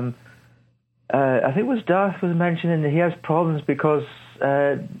that I think it was Darth was mentioning that he has problems because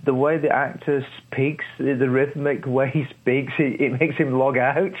the way the actor speaks, the rhythmic way he speaks, it makes him log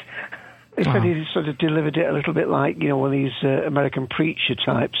out. He said he sort of delivered it a little bit like, one of these American preacher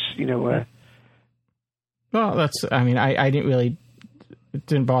types, Well, I didn't really, it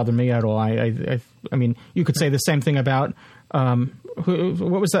didn't bother me at all. I mean, you could say the same thing about,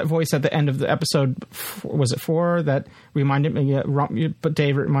 what was that voice at the end of the episode? Was it 4 that reminded me, but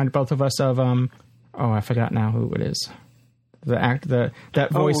Dave reminded both of us of, I forgot now who it is.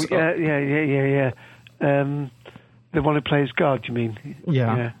 That voice. Oh, yeah. The one who plays God, you mean?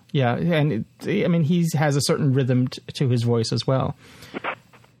 Yeah. And he has a certain rhythm to his voice as well.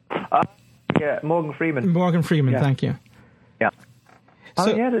 Morgan Freeman. Morgan Freeman, thank you. Yeah.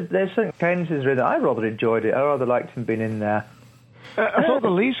 There's certain kinds of his rhythm. I rather enjoyed it. I rather liked him being in there. I thought the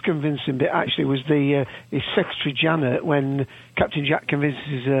least convincing bit actually was his secretary Janet when Captain Jack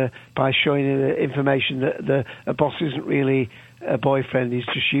convinces her by showing her the information that a boss isn't really a boyfriend, he's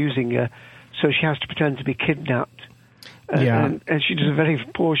just using her, so she has to pretend to be kidnapped. And she does a very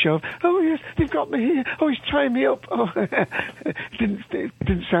poor show of, oh yes, they've got me here, oh he's tying me up. It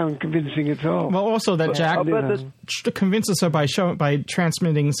didn't sound convincing at all. Well, also that Jack convinces her by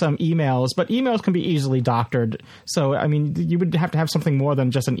transmitting some emails, but emails can be easily doctored, so you would have to have something more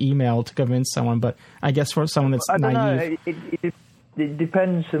than just an email to convince someone, but I guess for someone that's naive. It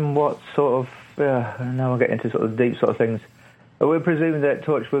depends on what sort of, now we'll get into sort of deep sort of things. We're presuming that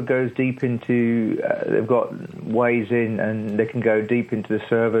Torchwood goes deep into, they've got ways in and they can go deep into the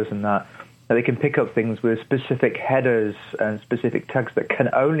servers and that they can pick up things with specific headers and specific tags that can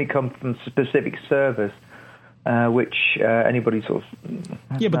only come from specific servers. which anybody sort of...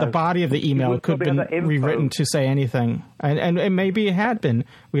 Yeah, but the body of the email could have been rewritten to say anything. And maybe it had been.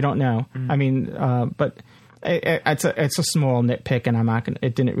 We don't know. I mean, but it's a small nitpick, and I'm not gonna,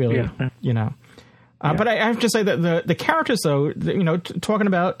 it didn't really, you know. But I have to say that the characters, though, you know, talking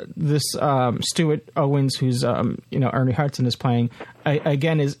about this Stuart Owens, who's you know, Ernie Hudson is playing,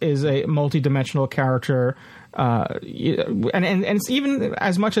 again is a multi-dimensional character, and it's even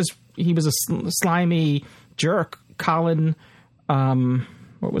as much as he was a slimy jerk. Colin,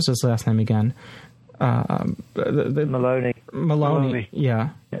 what was his last name again? Maloney. Yeah.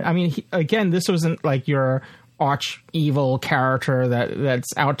 I mean, again, this wasn't like your arch evil character that's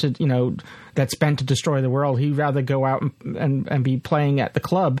out to, you know, that's bent to destroy the world. He'd rather go out and be playing at the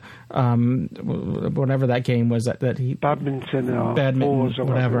club, whatever that game was that he badminton or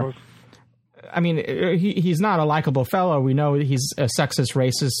whatever. I mean, he's not a likable fellow. We know he's a sexist,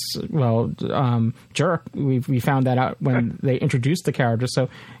 racist, jerk. We found that out when they introduced the character. So,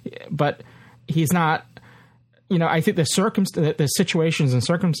 but he's not. You know, I think the situations and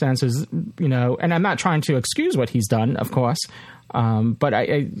circumstances, you know, and I'm not trying to excuse what he's done, of course, but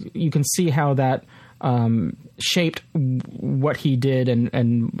you can see how that shaped what he did, and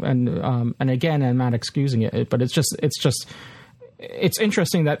again, I'm not excusing it, but it's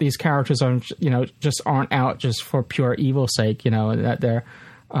interesting that these characters are, you know, just aren't out just for pure evil's sake, you know, that they're,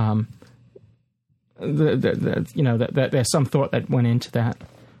 you know, that there's some thought that went into that.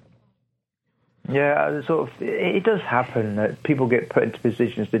 Yeah, sort of. It does happen that people get put into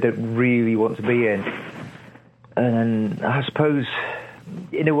positions they don't really want to be in, and I suppose,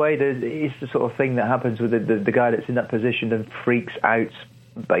 in a way, it's the sort of thing that happens with the guy that's in that position and freaks out,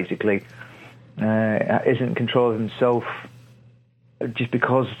 basically, isn't in control of himself, just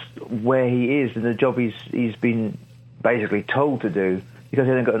because where he is and the job he's been basically told to do, because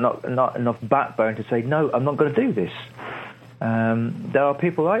he hasn't got not enough backbone to say, no, I'm not going to do this. There are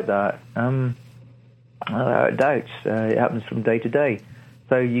people like that. Without doubt, it happens from day to day.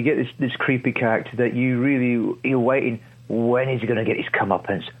 So you get this creepy character that you're waiting. When is he going to get his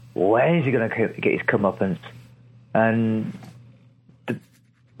comeuppance? When is he going to get his comeuppance? And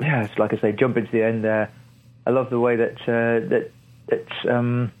it's like I say, jump into the end there. I love the way that Esther. It's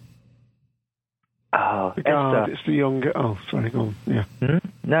the younger. Oh, sorry, go on. Yeah.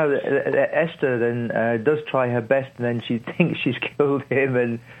 No, Esther then does try her best, and then she thinks she's killed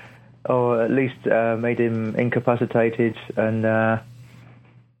him, or at least made him incapacitated. And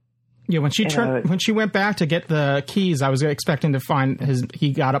when she went back to get the keys, I was expecting to find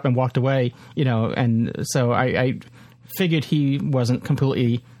he got up and walked away, you know, and so I figured he wasn't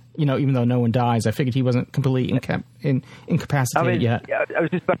completely, you know, even though no one dies, I figured he wasn't completely incapacitated yet. I was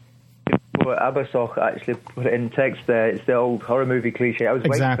just about to Abersoch actually put it in text there. It's the old horror movie cliche. I was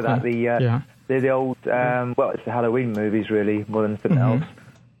waiting for that. The old, it's the Halloween movies, really, more than anything else.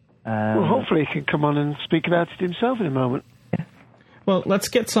 Well, hopefully he can come on and speak about it himself in a moment. Well, let's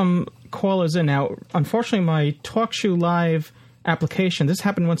get some callers in now. Unfortunately, my TalkShoe Live application, this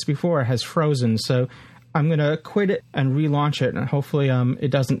happened once before, has frozen, so I'm going to quit it and relaunch it, and hopefully it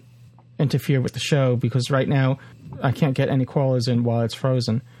doesn't interfere with the show, because right now I can't get any callers in while it's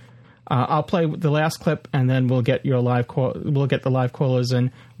frozen. I'll play the last clip, and then we'll get the live callers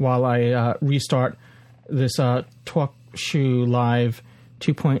in while I restart this TalkShoe Live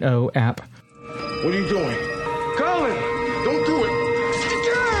 2.0 app. What are you doing? Colin! Don't do it!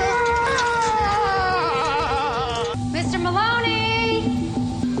 Mr. Maloney!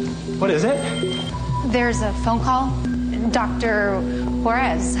 What is it? There's a phone call. Dr.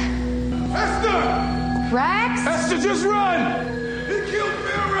 Juarez. Esther! Rex? Esther, just run! He killed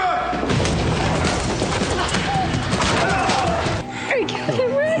Vera! You killed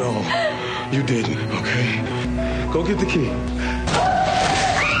him, Rex? No, you didn't, okay? Go get the key.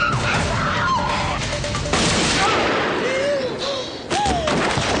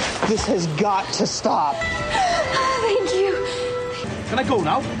 This has got to stop. Thank you. Can I go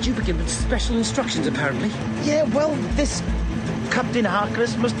now? You were given special instructions, apparently. Yeah, well, this Captain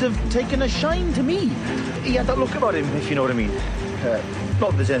Harkness must have taken a shine to me. He had that look about him, if you know what I mean.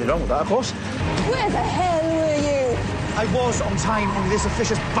 Not that there's anything wrong with that, of course. Where the hell were you? I was on time, only this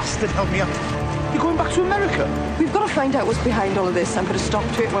officious bastard held me up. You're going back to America? We've got to find out what's behind all of this and put a stop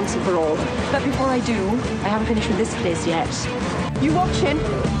to it once and for all. But before I do, I haven't finished with this place yet. You watching?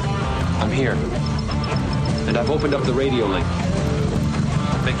 I'm here. And I've opened up the radio link.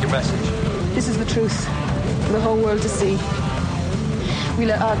 Make your message. This is the truth for the whole world to see. We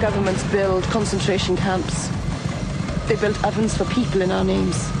let our governments build concentration camps. They built ovens for people in our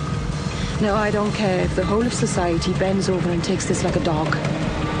names. Now, I don't care if the whole of society bends over and takes this like a dog.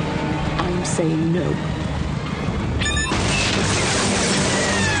 I'm saying no.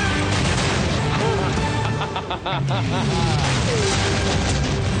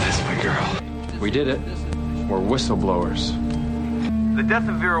 That's my girl. We did it. We're whistleblowers. The death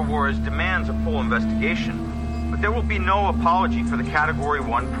of Vera Juarez demands a full investigation, but there will be no apology for the Category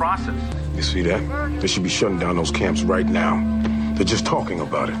 1 process. You see that? They should be shutting down those camps right now. They're just talking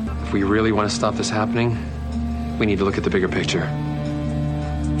about it. If we really want to stop this happening, we need to look at the bigger picture.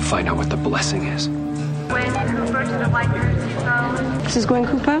 Find out what the blessing is. Gwen Cooper to the White Jersey Phone. This is Gwen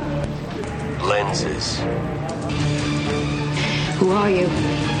Cooper. Lenses. Who are you?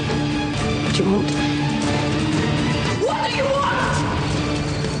 What do you want? What do you want?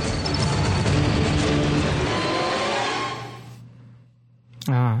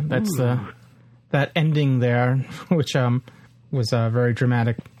 That's that ending there, which was very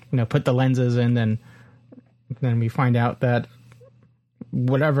dramatic. Put the lenses in, and then we find out that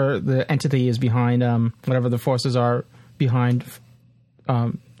whatever the entity is behind, whatever the forces are behind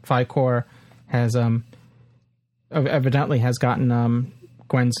Phi Corps, has evidently has gotten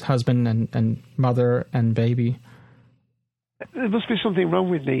Gwen's husband and mother and baby. There must be something wrong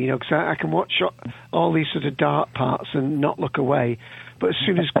with me, because I can watch all these sort of dark parts and not look away. But as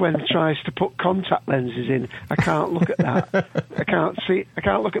soon as Gwen tries to put contact lenses in, I can't look at that. I can't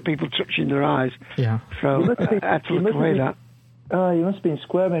look at people touching their eyes. Yeah. So I had to look away that. Oh, you must have been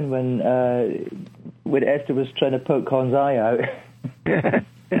squirming when Esther was trying to poke Con's eye out. Yeah.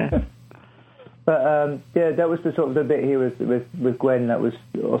 But that was the sort of the bit here with Gwen. That was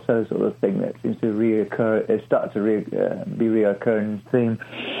also sort of thing that seems to reoccur. It started to be reoccurring theme.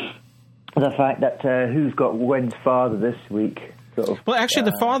 The fact that who's got Gwen's father this week. Sort of, well, actually,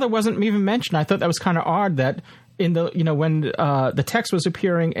 the father wasn't even mentioned. I thought that was kind of odd that in the when the text was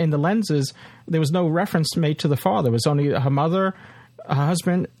appearing in the lenses, there was no reference made to the father. It was only her mother, her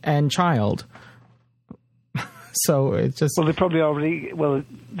husband, and child. So it's just they already got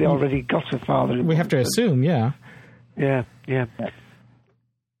a father. We have to assume, yeah. Yeah.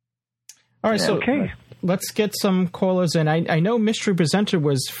 All right, so let's get some callers in. I know Mystery Presenter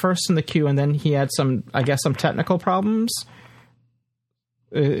was first in the queue, and then he had some technical problems.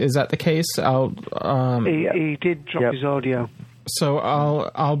 Is that the case? He did drop his audio. So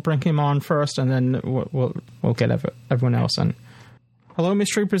I'll bring him on first, and then we'll get everyone else in. Hello,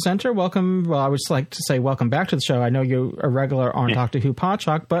 Mystery Presenter. Welcome. Well, I would like to say welcome back to the show. I know you're a regular on Doctor Who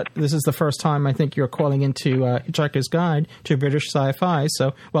Podshock, but this is the first time I think you're calling into Hitchhiker's Guide to British Sci-Fi.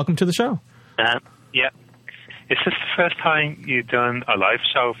 So welcome to the show. Yeah. Is this the first time you've done a live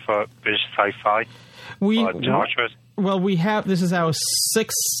show for British Sci-Fi? Well, we have. This is our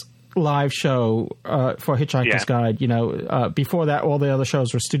sixth live show for Hitchhiker's Guide. Before that, all the other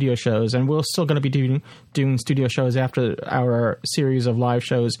shows were studio shows, and we're still going to be doing studio shows after our series of live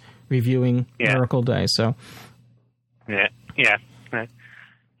shows reviewing Miracle Day. So, yeah,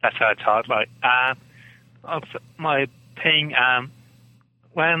 that's what I thought. My thing,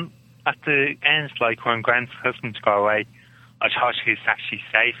 when at the end, when Gwen's husband got away, I thought she was actually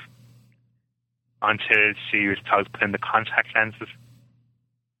safe until she was told to put in the contact lenses.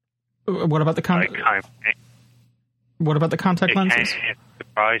 What about the What about the contact lenses?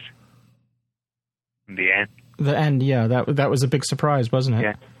 Surprise. In the end. The end, yeah. That was a big surprise, wasn't it?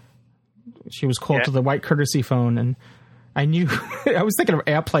 Yeah. She was called to the white courtesy phone, and I knew I was thinking of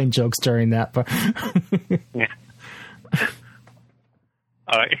airplane jokes during that, but yeah.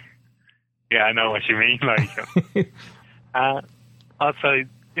 Yeah, I know what you mean. Also,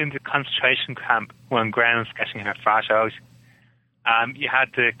 in the concentration camp, when Gwen was getting her flash out, you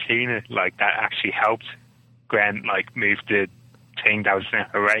had the cleaner that actually helped Gwen move the thing that was in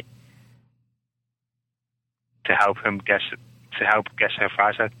her way to help get her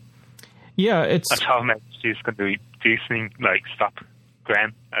flash out. Yeah, it's. I told him she's going to do something stop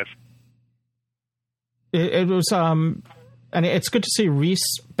Gwen. It was and it's good to see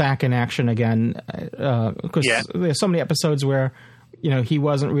Reese back in action again because there's so many episodes where he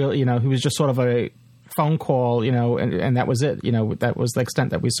wasn't really he was just sort of a phone call and that was it. That was the extent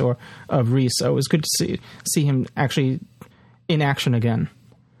that we saw of Reese. So it was good to see him actually in action again.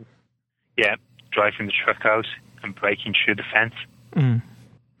 Yeah, driving the truck out and breaking through the fence. Mm.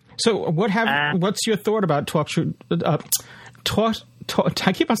 So what's your thought about Talk Shoe? I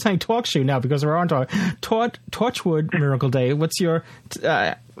keep on saying Talk Shoe now because we're on Torchwood Miracle Day. What's your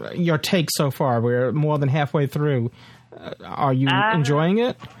take so far? We're more than halfway through. Are you enjoying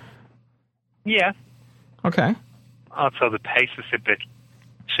it? Yeah. Okay. Also, the pace is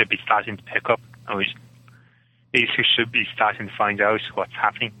should be starting to pick up. These who should be starting to find out what's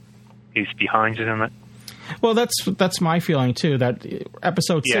happening, who's behind it, and that. Well, that's my feeling too. That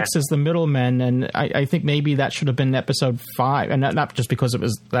episode 6 is the middlemen, and I think maybe that should have been episode 5, and not just because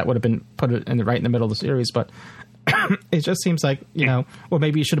that would have been put right in the middle of the series, but it just seems like or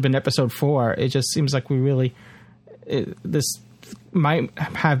maybe it should have been episode 4. It just seems like this might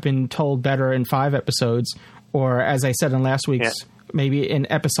have been told better in 5 episodes, or as I said in last week's, maybe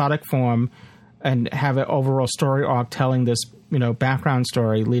in episodic form, and have an overall story arc telling this background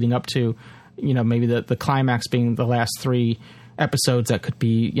story leading up to. Maybe the climax being the last 3 episodes that could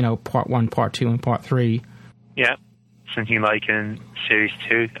be, part 1, part 2, and part 3. Yeah, something like in series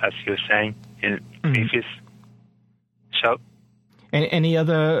 2, as you were saying in previous show. Any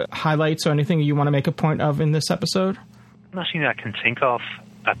other highlights or anything you want to make a point of in this episode? Nothing that I can think of.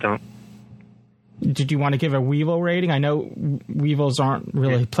 Did you want to give a Weevil rating? I know Weevils aren't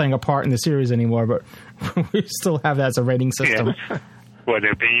really playing a part in the series anymore, but we still have that as a rating system. Yeah. Well,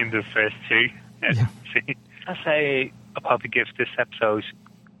 they're being the first 2. Yeah. I say I'll probably give this episode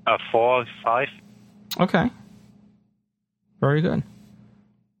a 4 or 5. Okay. Very good.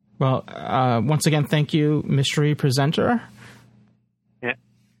 Well, once again, thank you, mystery presenter. Yeah.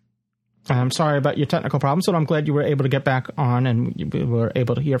 I'm sorry about your technical problems, but I'm glad you were able to get back on and we were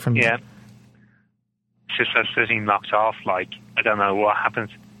able to hear from you. Yeah. It's just I was sitting knocked off, I don't know what happened.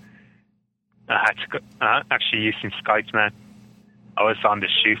 I had to go, actually using Skype now. I was on the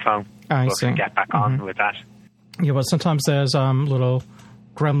shoe phone. I see. To get back on with that. Yeah, well, sometimes there's little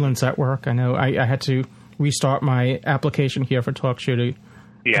gremlins at work. I know I had to restart my application here for TalkShoe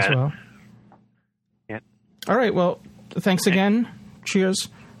as well. Yeah. All right, well, thanks again. Cheers.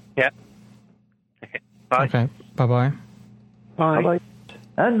 Yeah. Okay, bye. Okay, bye-bye. Bye.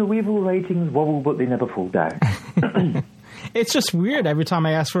 And the Weevil ratings wobble, but they never fall down. It's just weird every time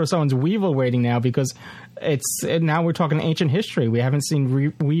I ask for someone's Weevil rating now, because now we're talking ancient history. We haven't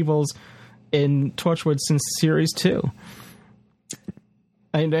seen Weevils in Torchwood since Series 2.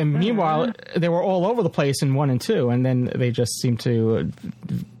 And meanwhile, they were all over the place in 1 and 2, and then they just seem to,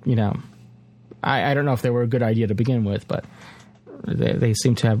 I don't know if they were a good idea to begin with, but they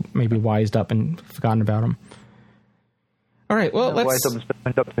seem to have maybe wised up and forgotten about them. All right, well, let's... Wised up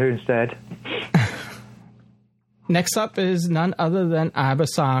and Doctor Who instead. Next up is none other than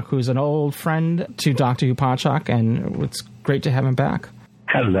Abbasak, who's an old friend to Dr. Who Podshock, and it's great to have him back.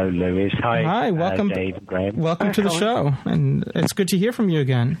 Hello, Lewis. Hi, welcome, Dave and Graham. Welcome to the show, and it's good to hear from you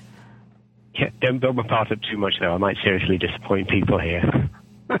again. Yeah, don't part up too much, though. I might seriously disappoint people here.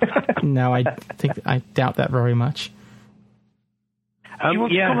 No, I doubt that very much. Do you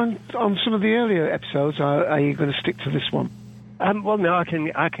want to comment on some of the earlier episodes, or are you going to stick to this one? Well, no, I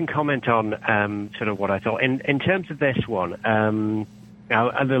can comment on sort of what I thought. In terms of this one,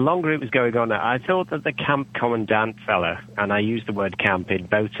 now, the longer it was going on, I thought that the camp commandant fella, and I use the word camp in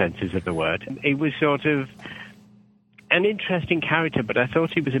both senses of the word, it was sort of an interesting character, but I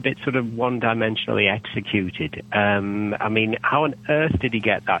thought he was a bit sort of one-dimensionally executed. I mean, how on earth did he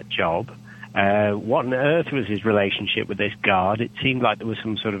get that job? What on earth was his relationship with this guard? It seemed like there was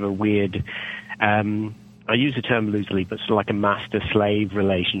some sort of a weird... I use the term loosely, but sort of like a master-slave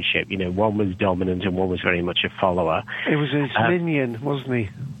relationship. One was dominant and one was very much a follower. It was his minion, wasn't he?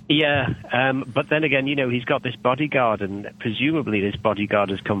 Yeah, but then again, he's got this bodyguard, and presumably this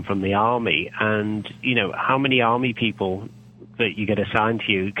bodyguard has come from the army. And, how many army people that you get assigned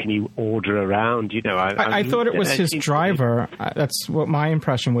to you can you order around? I thought it was his driver. That's what my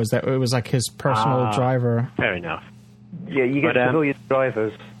impression was, that it was like his personal driver. Fair enough. Yeah, you get civilian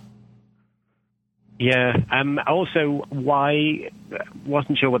drivers. Yeah. Also, why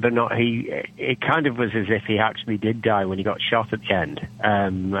wasn't sure whether or not it kind of was as if he actually did die when he got shot at the end.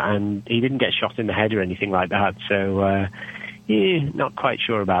 And he didn't get shot in the head or anything like that. So, not quite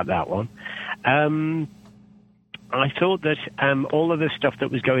sure about that one. I thought that all of the stuff that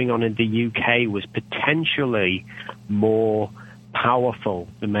was going on in the UK was potentially more powerful,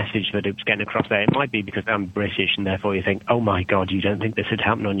 the message that it was getting across there. It might be because I'm British and therefore you think, oh my God, you don't think this had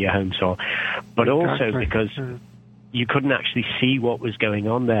happened on your home soil. But also because you couldn't actually see what was going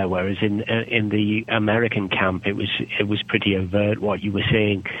on there, whereas in the American camp it was pretty overt what you were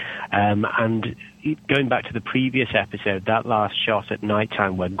seeing. And going back to the previous episode, that last shot at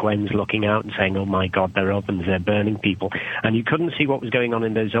nighttime where Gwen's looking out and saying, oh my God, they're ovens, they're burning people. And you couldn't see what was going on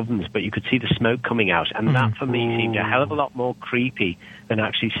in those ovens, but you could see the smoke coming out. And that, for me, seemed a hell of a lot more creepy than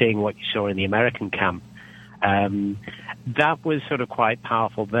actually seeing what you saw in the American camp. That was sort of quite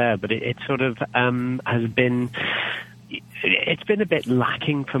powerful there, but it sort of has been... It's been a bit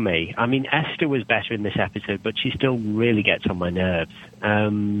lacking for me. I mean, Esther was better in this episode, but she still really gets on my nerves.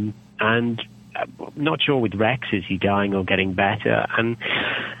 And I'm not sure with Rex, is he dying or getting better? And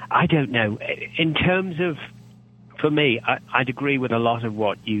I don't know. In terms of, for me, I'd agree with a lot of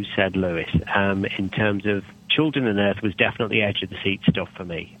what you said, Lewis. In terms of Children on Earth was definitely edge of the seat stuff for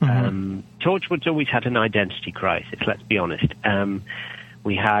me. Torchwood's always had an identity crisis, let's be honest.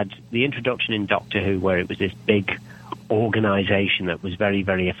 We had the introduction in Doctor Who where it was this big organisation that was very,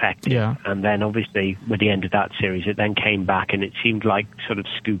 very effective. Yeah. And then obviously with the end of that series it then came back and it seemed like sort of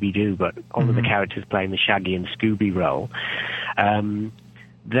Scooby-Doo, but all of the characters playing the Shaggy and Scooby role.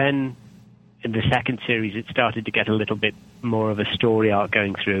 Then in the second series it started to get a little bit more of a story arc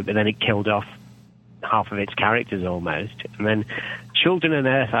going through, but then it killed off half of its characters almost. And then Children on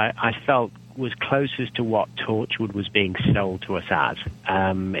Earth I felt was closest to what Torchwood was being sold to us as,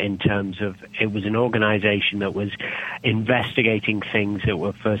 in terms of it was an organisation that was investigating things that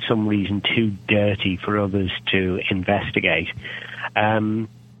were for some reason too dirty for others to investigate. And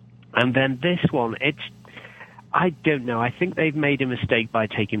then this one, I don't know, I think they've made a mistake by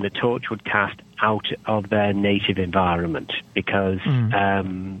taking the Torchwood cast out of their native environment, because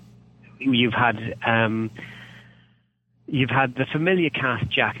you've had the familiar cast,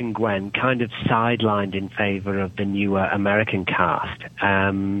 Jack and Gwen, kind of sidelined in favour of the newer American cast.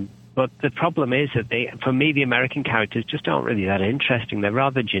 But the problem is that for me, the American characters just aren't really that interesting. They're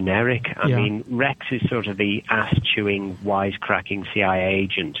rather generic. I mean, Rex is sort of the ass-chewing, wisecracking CIA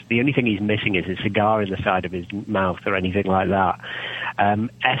agent. The only thing he's missing is a cigar in the side of his mouth or anything like that.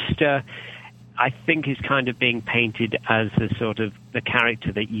 Esther, I think, is kind of being painted as the sort of the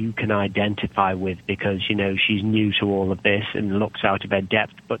character that you can identify with because, you know, she's new to all of this and looks out of her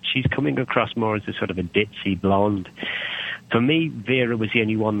depth, but she's coming across more as a sort of a ditzy blonde. For me, Vera was the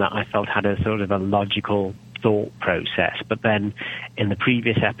only one that I felt had a sort of a logical thought process, but then in the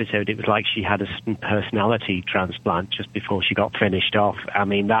previous episode it was like she had a personality transplant just before she got finished off. I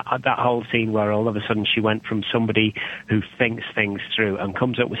mean, that whole scene where all of a sudden she went from somebody who thinks things through and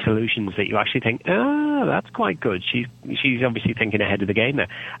comes up with solutions that you actually think, that's quite good. She's obviously thinking ahead of the game there.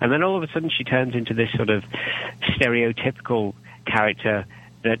 And then all of a sudden she turns into this sort of stereotypical character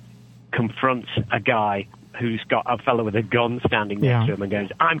that confronts a guy who's got a fellow with a gun standing next to him and goes,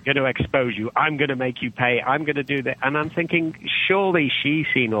 I'm going to expose you, I'm going to make you pay, I'm going to do that. And I'm thinking, surely she's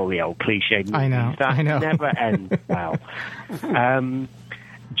seen all the old cliche movies. I know. Never ends well.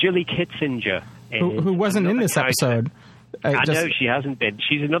 Julie Kitzinger, who wasn't in this episode. I know she hasn't been.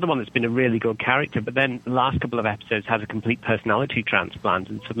 She's another one that's been a really good character, but then the last couple of episodes has a complete personality transplant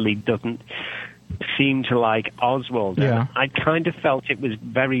and suddenly doesn't seem to like Oswald. Yeah. I kind of felt it was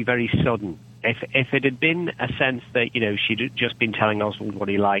very, very sudden. If it had been a sense that, you know, she'd just been telling Oswald what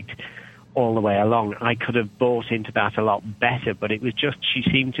he liked all the way along, I could have bought into that a lot better, but it was just she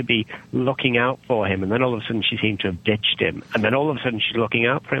seemed to be looking out for him, and then all of a sudden she seemed to have ditched him, and then all of a sudden she's looking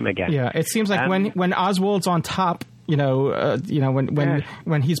out for him again. Yeah, it seems like when Oswald's on top,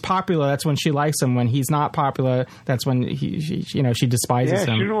 when he's popular, that's when she likes him. When he's not popular, that's when she despises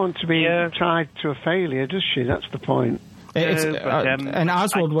him. She doesn't want to be tied to a failure, does she? That's the point. And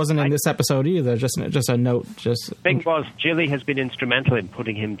Oswald wasn't in this episode either. Just a note. The thing was, Jilly has been instrumental in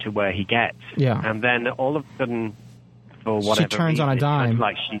putting him to where he gets. Yeah. And then all of a sudden, for whatever she turns reason, on a dime. It's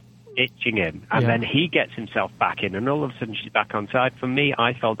like she's itching him, and then he gets himself back in, and all of a sudden she's back on side. For me,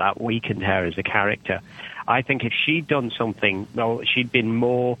 I felt that weakened her as a character. I think if she'd done something, she'd been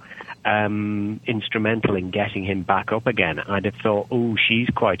more instrumental in getting him back up again, I'd have thought, she's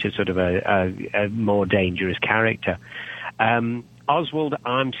quite a sort of a more dangerous character. Oswald,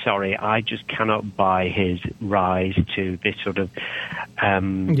 I'm sorry, I just cannot buy his rise to this sort of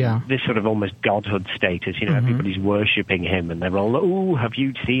this sort of almost godhood status. You know, everybody's worshipping him, and they're all, have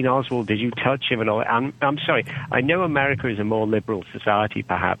you seen Oswald? Did you touch him? And all. I'm sorry, I know America is a more liberal society,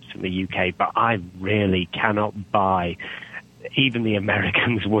 perhaps, than the UK, but I really cannot buy. Even the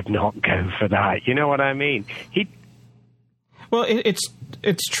Americans would not go for that. You know what I mean? Well,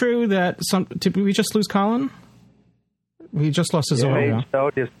 it's true that did we just lose Colin? We just lost his audio. The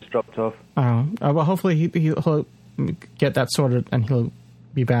audio just dropped off. Oh, well, hopefully he'll get that sorted and he'll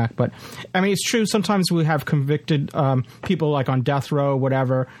be back. But, I mean, it's true. Sometimes we have convicted people like on death row,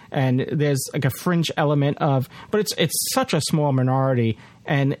 whatever, and there's like a fringe element of, but it's such a small minority,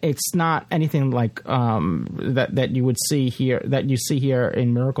 and it's not anything like that you would see here, that you see here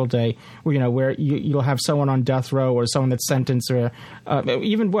in Miracle Day, where you'll have someone on death row or someone that's sentenced, or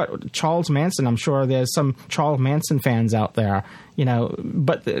even Charles Manson. I'm sure there's some Charles Manson fans out there,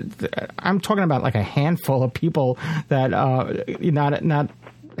 but I'm talking about like a handful of people that not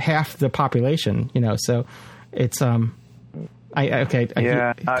half the population, so it's Colin's I back.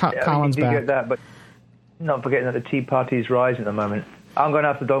 get that, but not forgetting that the Tea Party is rising at the moment. I'm going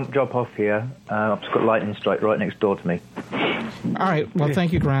to have to drop off here. I've just got lightning strike right next door to me. All right. Well,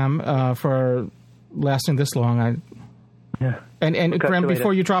 thank you, Graham, for lasting this long. Yeah. And Graham,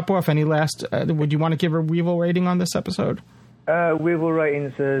 before you drop off, any last? Would you want to give a Weevil rating on this episode? Weevil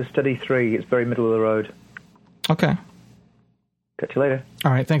rating's steady 3. It's very middle of the road. Okay. Catch you later.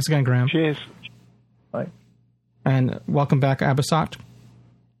 All right. Thanks again, Graham. Cheers. Bye. And welcome back, Abasat.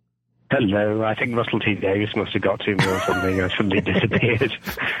 Hello. I think Russell T. Davies must have got to me or something. I suddenly disappeared.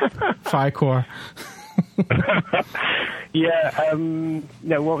 Ficor. Yeah.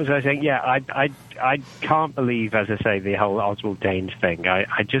 No. What was I saying? Yeah. I can't believe, as I say, the whole Oswald Danes thing.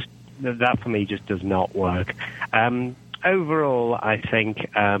 I just that for me just does not work. Overall, I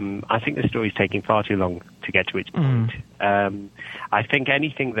think the story's taking far too long to get to its point. I think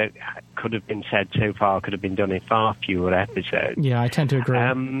anything that could have been said so far could have been done in far fewer episodes. Yeah, I tend to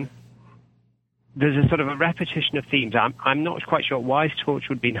agree. There's a sort of a repetition of themes. I'm not quite sure why is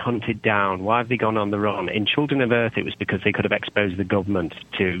Torchwood being hunted down. Why have they gone on the run? In Children of Earth, it was because they could have exposed the government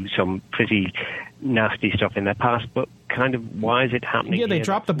to some pretty nasty stuff in their past. But kind of, why is it happening? Yeah, they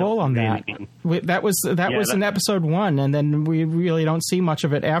dropped the ball on that. That was in episode 1, and then we really don't see much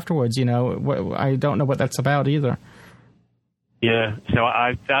of it afterwards. You know, I don't know what that's about either. Yeah, so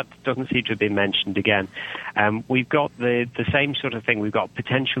that doesn't seem to have been mentioned again. We've got the same sort of thing. We've got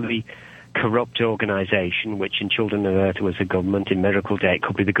potentially corrupt organisation, which in Children of Earth was the government. In Miracle Day, it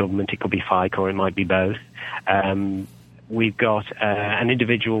could be the government, it could be Ficor, it might be both. We've got an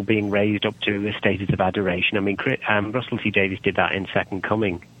individual being raised up to a status of adoration. I mean, Russell T. Davies did that in Second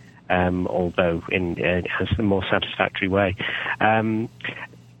Coming, although in a more satisfactory way.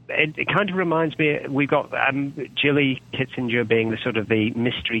 It kind of reminds me, we've got Jilly Kitzinger being the sort of the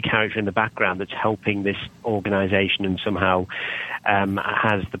mystery character in the background that's helping this organisation and somehow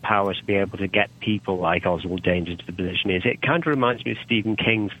has the power to be able to get people like Oswald Danes into the position he is. It kind of reminds me of Stephen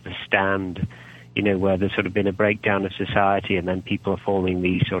King's The Stand, you know, where there's sort of been a breakdown of society and then people are forming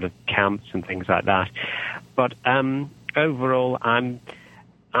these sort of camps and things like that. But overall, I'm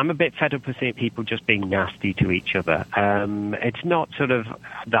a bit fed up with seeing people just being nasty to each other. It's not sort of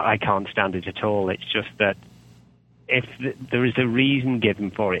that I can't stand it at all. It's just that if there is a reason given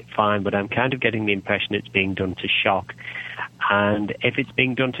for it, fine, but I'm kind of getting the impression it's being done to shock. And if it's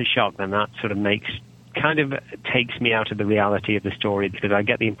being done to shock, then that sort of takes me out of the reality of the story, because I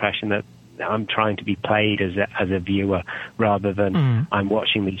get the impression that I'm trying to be played as a viewer rather than I'm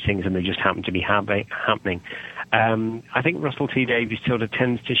watching these things and they just happen to be happening. I think Russell T. Davies sort of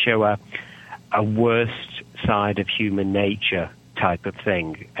tends to show a worst side of human nature type of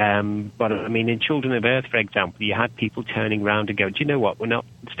thing. But, I mean, in Children of Earth, for example, you had people turning around and go, do you know what, we're not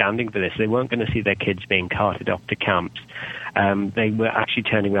standing for this. They weren't going to see their kids being carted off to camps. They were actually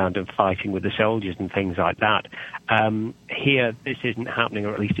turning around and fighting with the soldiers and things like that. Here, this isn't happening,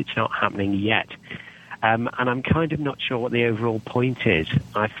 or at least it's not happening yet. And I'm kind of not sure what the overall point is.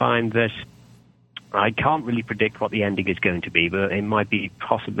 I find that I can't really predict what the ending is going to be, but it might be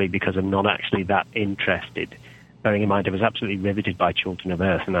possibly because I'm not actually that interested. Bearing in mind, I was absolutely riveted by Children of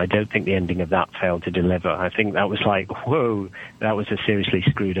Earth, and I don't think the ending of that failed to deliver. I think that was like, whoa, that was a seriously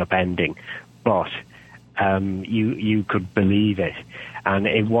screwed up ending. But you could believe it, and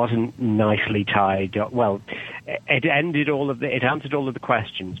it wasn't nicely tied up. Well, it answered all of the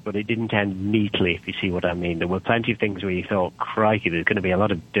questions, but it didn't end neatly, if you see what I mean. There were plenty of things where you thought, crikey, there's going to be a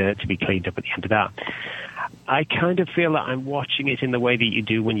lot of dirt to be cleaned up at the end of that. I kind of feel that I'm watching it in the way that you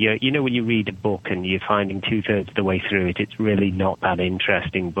do when when you read a book and you're finding 2/3 of the way through it, it's really not that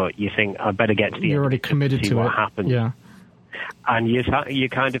interesting, but you think, I better get to the end. You're already committed to what it. Happens. Yeah. And you're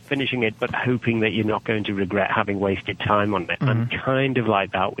kind of finishing it, but hoping that you're not going to regret having wasted time on it. I'm kind of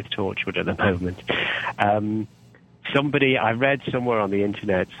like that with Torchwood at the moment. I read somewhere on the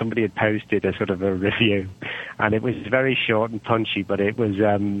internet, somebody had posted a sort of a review, and it was very short and punchy, but it was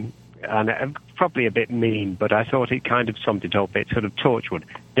probably a bit mean, but I thought it kind of summed it up. It's sort of Torchwood.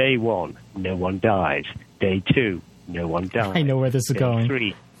 Day 1, no one dies. Day 2, no one dies. I know where this is going. Day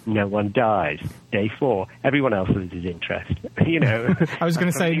 3, no one dies. Day 4, everyone else loses interest. You know. I was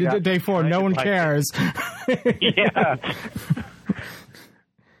going to say, day 4, no one cares. Yeah.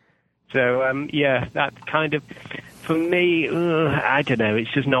 So, that's kind of, for me, I don't know,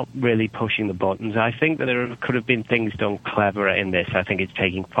 it's just not really pushing the buttons. I think that there could have been things done cleverer in this. I think it's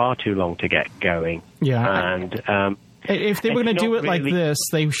taking far too long to get going. Yeah. And if they were going to do it like this,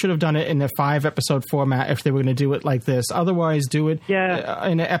 they should have done it in a 5-episode format if they were going to do it like this. Otherwise, do it in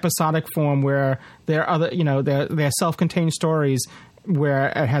an episodic form where they're self-contained stories where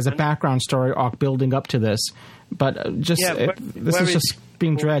it has a background story arc building up to this. But this is just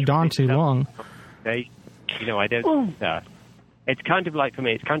being dragged on too long. I don't think that. It's kind of like, for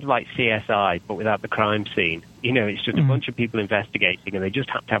me, it's kind of like CSI, but without the crime scene. You know, it's just a bunch of people investigating, and they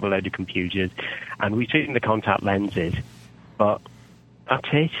just have to have a load of computers. And we've seen the contact lenses, but that's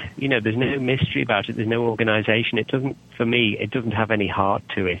it. You know, there's no mystery about it. There's no organisation. It doesn't, for me, it doesn't have any heart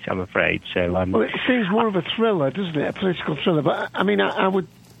to it, I'm afraid. So, well, it seems more of a thriller, doesn't it? A political thriller. But, I mean, I would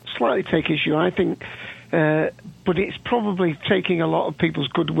slightly take issue. I think, but it's probably taking a lot of people's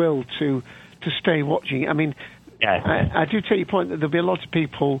goodwill to stay watching. I mean, I do take your point that there'll be a lot of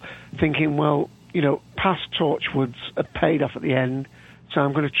people thinking, well, you know, past Torchwoods are paid off at the end, so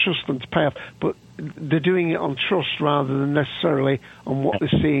I'm going to trust them to pay off. But they're doing it on trust rather than necessarily on what they're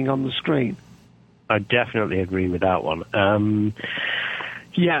seeing on the screen. I definitely agree with that one.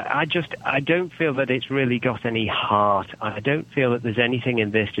 I don't feel that it's really got any heart. I don't feel that there's anything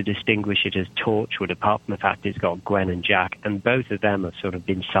in this to distinguish it as Torchwood, apart from the fact it's got Gwen and Jack, and both of them have sort of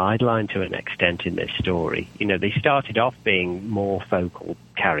been sidelined to an extent in this story. You know, they started off being more focal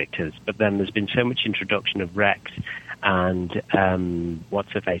characters, but then there's been so much introduction of Rex and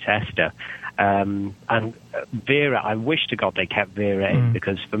what's-her-face, Esther. And Vera, I wish to God they kept Vera in,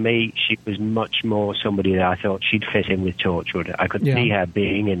 because for me, she was much more somebody that I thought she'd fit in with Torchwood. I could see her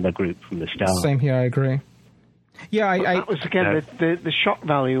being in the group from the start. Same here, I agree. Yeah, that was, again, the shock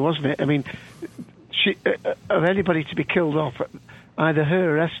value, wasn't it? I mean, of anybody to be killed off, either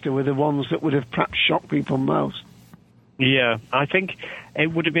her or Esther were the ones that would have perhaps shocked people most. Yeah, I think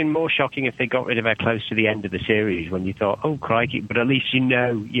it would have been more shocking if they got rid of her close to the end of the series, when you thought, oh, crikey, but at least you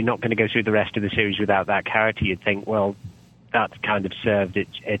know you're not going to go through the rest of the series without that character. You'd think, well, that's kind of served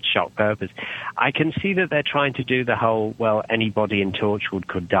its shock purpose. I can see that they're trying to do the whole, well, anybody in Torchwood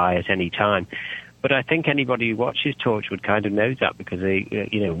could die at any time. But I think anybody who watches Torchwood kind of knows that, because they,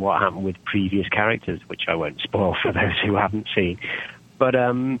 you know, what happened with previous characters, which I won't spoil for those who haven't seen. But,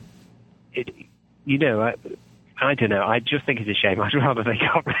 I don't know. I just think it's a shame. I'd rather they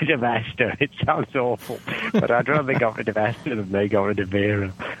got rid of Esther. It sounds awful, but I'd rather they got rid of Esther than they got rid of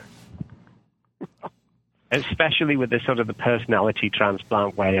Vera. Especially with the sort of the personality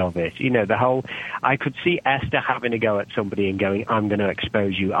transplant way of it. You know, the whole... I could see Esther having a go at somebody and going, I'm going to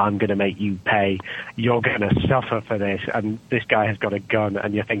expose you, I'm going to make you pay, you're going to suffer for this, and this guy has got a gun,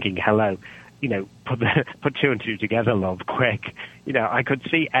 and you're thinking, hello, you know, put two and two together, love, quick. You know, I could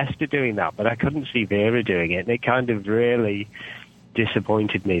see Esther doing that, but I couldn't see Vera doing it, and it kind of really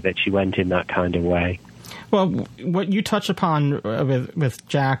disappointed me that she went in that kind of way. Well, what you touch upon with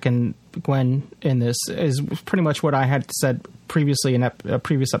Jack and Gwen in this is pretty much what I had said previously in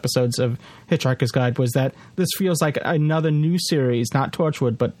previous episodes of Hitchhiker's Guide, was that this feels like another new series, not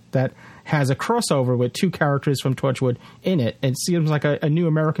Torchwood, but that has a crossover with two characters from Torchwood in it. It seems like a new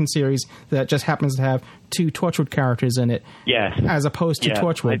American series that just happens to have two Torchwood characters in it, yes, as opposed to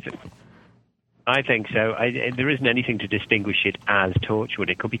Torchwood. I think so. There isn't anything to distinguish it as Torchwood.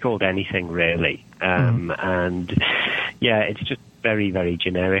 It could be called anything, really. And, yeah, it's just very, very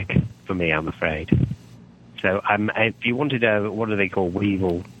generic for me, I'm afraid. So if you wanted what do they call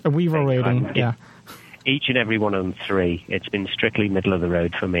Weevil? A Weevil rating, yeah. Each and every one of them 3. It's been strictly middle of the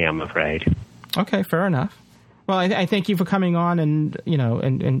road for me, I'm afraid. Okay, fair enough. Well, I thank you for coming on and, you know,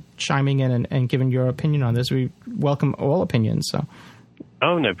 and chiming in and giving your opinion on this. We welcome all opinions, so...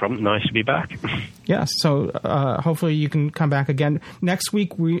 Oh, no problem. Nice to be back. Yeah, so hopefully you can come back again. Next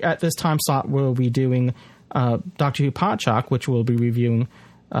week, at this time slot, we'll be doing Doctor Who Podshock, which we'll be reviewing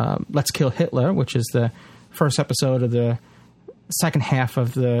Let's Kill Hitler, which is the first episode of the second half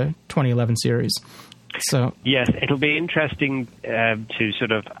of the 2011 series. So yes, it'll be interesting to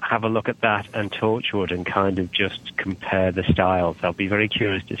sort of have a look at that and Torchwood and kind of just compare the styles. I'll be very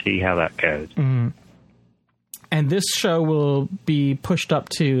curious to see how that goes. Mm. And this show will be pushed up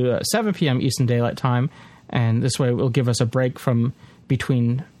to 7 p.m. Eastern Daylight Time, and this way it will give us a break from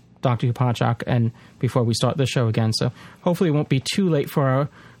between Doctor Who Podshock and before we start the show again. So hopefully it won't be too late for our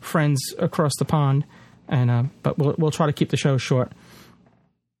friends across the pond, and but we'll try to keep the show short.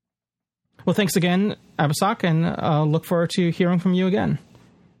 Well, thanks again, Abhishek, and look forward to hearing from you again.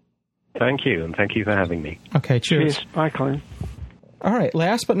 Thank you, and thank you for having me. Okay, cheers. Bye, Colin. All right,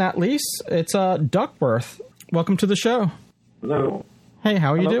 last but not least, it's Duckworth. Welcome to the show. Hello. Hey,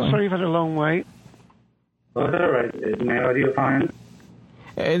 how are you doing? Sorry you've had a long wait. Oh, that's all right. Is my audio fine?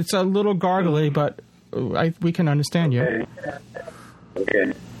 It's a little gargly, but we can understand you.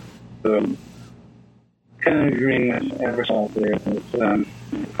 Okay. So, kind of agreeing with Eversalt there.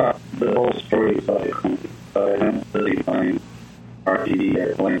 The whole story is I don't really find RTD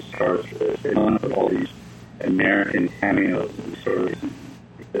or blank stars for this. They don't have all these American cameos and stories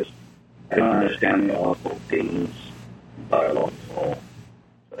because I don't understand the awful things, dialogue at all.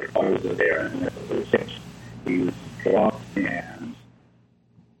 So if I was there and it was he was dropped and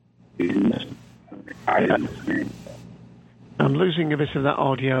I'm losing a bit of that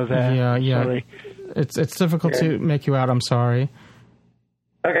audio there. Yeah. Sorry. It's difficult to make you out. I'm sorry.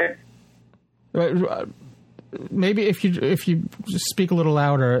 Okay. Maybe if you speak a little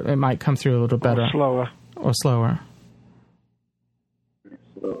louder, it might come through a little better. Or slower.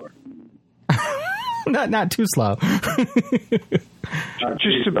 Not too slow.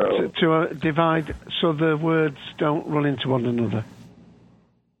 Just to divide so the words don't run into one another.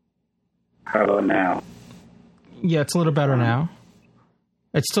 How about now? Yeah, it's a little better now.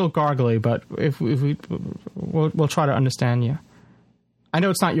 It's still gargly, but if we'll try to understand you. I know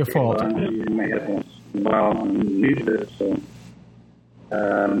it's not your fault. Well, I'm new to this, so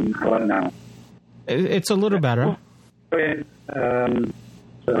how about now? It's a little better. Okay.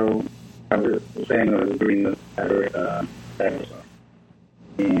 So I was saying I was agreeing with better episode,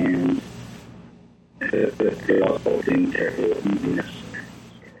 and it also seemed terrible in this.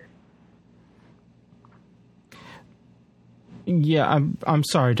 Yeah, I'm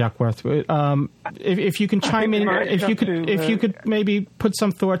sorry, Duckworth. If you can chime in, if you could maybe put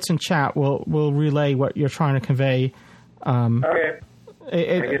some thoughts in chat, we'll relay what you're trying to convey. Okay.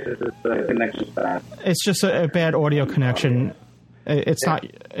 I guess it's the connection's bad. It's just a bad audio connection. It's not.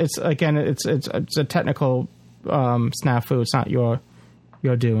 It's a technical snafu. It's not your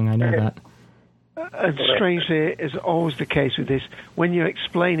doing. I know that. And strangely, as always the case with this, when you're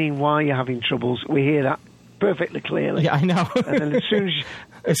explaining why you're having troubles, we hear that perfectly clearly. Yeah, I know. And then as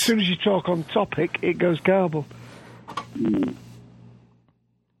soon as you talk on topic, it goes garbled.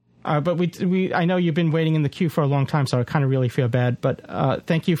 But we I know you've been waiting in the queue for a long time, so I kind of really feel bad. But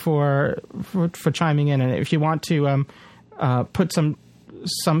thank you for chiming in, and if you want to put some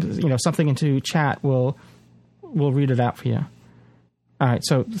something into chat, we'll read it out for you. All right.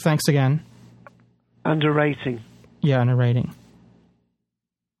 So thanks again. And a rating. Yeah, and a rating.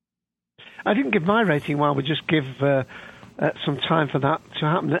 I didn't give my rating. While we just give some time for that to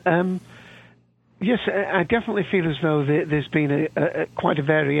happen. Yes, I definitely feel as though there's been quite a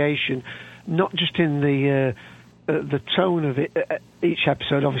variation, not just in the tone of it. Each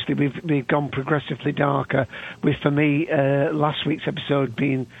episode, obviously, we've gone progressively darker. With, for me, last week's episode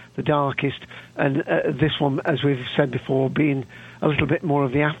being the darkest, and this one, as we've said before, being a little bit more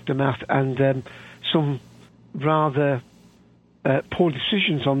of the aftermath and some rather poor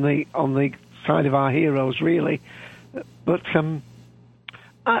decisions on the side of our heroes, really. But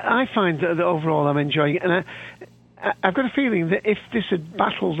I find that overall I'm enjoying it, and I've got a feeling that if this had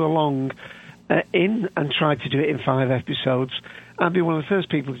battled along and tried to do it in 5 episodes, I'd be one of the first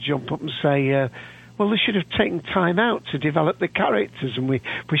people to jump up and say, well, they should have taken time out to develop the characters, and we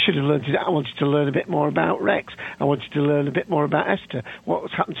should have learned. I wanted to learn a bit more about Rex. I wanted to learn a bit more about Esther.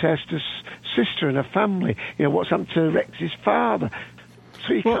 What's happened to Esther's sister and her family? What's happened to Rex's father?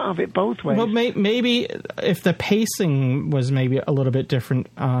 So you can't have it both ways. Well, maybe if the pacing was maybe a little bit different,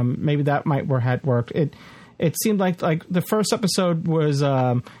 maybe that might have worked. It seemed like the first episode was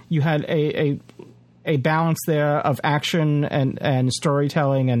you had a balance there of action and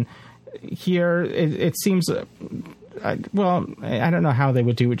storytelling, and here it seems. Well, I don't know how they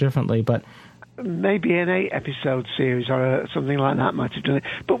would do it differently, but maybe an 8-episode series or something like that might have done it.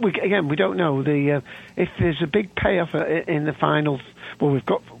 But we don't know. If there's a big payoff in the final. Well, we've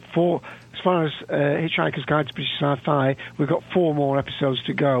got 4, as far as Hitchhiker's Guide to British Sci-Fi, we've got 4 more episodes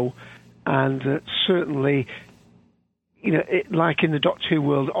to go, and certainly, like in the Doctor Who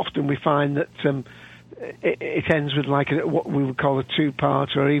world, often we find that it ends with what we would call a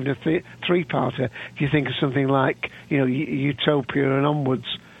 2-parter or even a 3-parter, if you think of something like, Utopia and onwards.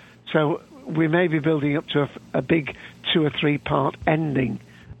 So we may be building up to a big 2 or 3-part ending.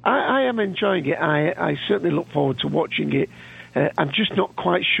 I am enjoying it. I certainly look forward to watching it. I'm just not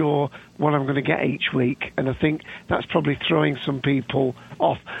quite sure what I'm going to get each week, and I think that's probably throwing some people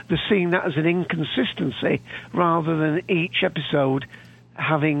off. They're seeing that as an inconsistency rather than each episode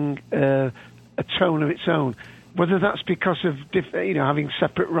having a tone of its own. Whether that's because of having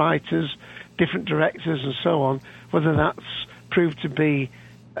separate writers, different directors, and so on, whether that's proved to be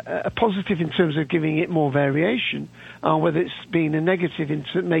a positive in terms of giving it more variation, or whether it's been a negative in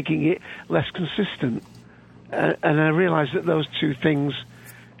making it less consistent. And I realise that those two things,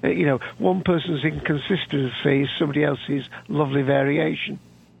 one person's inconsistency is somebody else's lovely variation.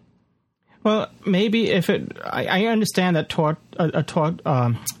 Well, maybe if I understand that Torchwood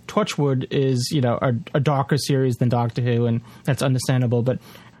is, a darker series than Doctor Who, and that's understandable. But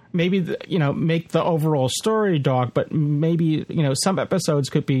maybe, make the overall story dark, but maybe, some episodes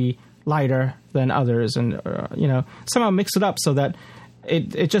could be lighter than others, and, somehow mix it up so that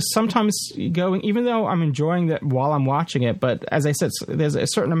it just sometimes going, even though I'm enjoying that while I'm watching it, but as I said, there's a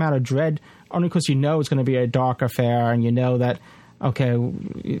certain amount of dread only because you know it's going to be a dark affair, and you know that, okay,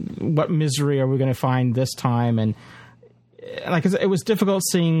 what misery are we going to find this time? And like it was difficult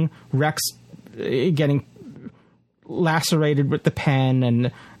seeing Rex getting lacerated with the pen,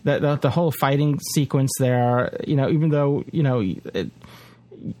 and the whole fighting sequence there, you know, even though, you know, you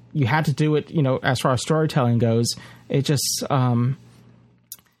had to do it, you know, as far as storytelling goes, it just,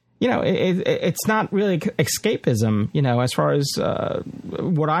 you know, it's not really escapism, you know, as far as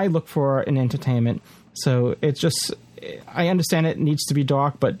what I look for in entertainment. So it's just, I understand it needs to be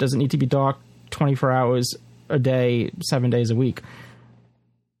dark, but doesn't need to be dark 24 hours a day, 7 days a week.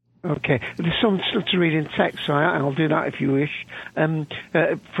 Okay, there's some stuff to read in text, so I'll do that if you wish. From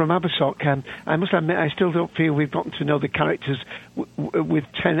Abersock, I must admit I still don't feel we've gotten to know the characters with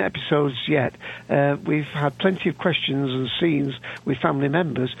 10 episodes yet. We've had plenty of questions and scenes with family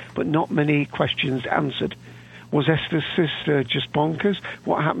members, but not many questions answered. Was Esther's sister just bonkers?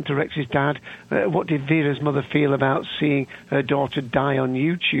 What happened to Rex's dad? What did Vera's mother feel about seeing her daughter die on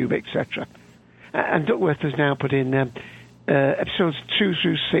YouTube, etc.? And Duckworth has now put in... episodes 2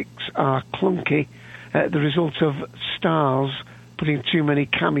 through 6 are clunky, the result of Stars putting too many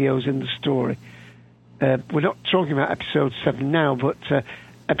cameos in the story. We're not talking about episode 7 now, but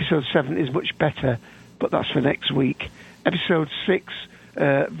episode 7 is much better, but that's for next week. Episode 6,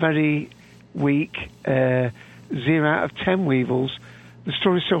 very weak, 0 out of 10 Weevils. The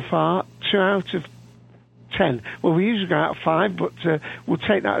story so far, 2 out of 10. Well, we usually go out of 5, but we'll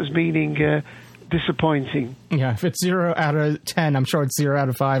take that as meaning... disappointing. Yeah, if it's 0 out of 10, I'm sure it's 0 out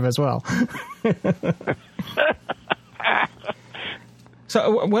of 5 as well.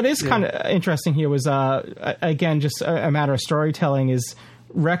 So what is kind of interesting here was, again, just a matter of storytelling, is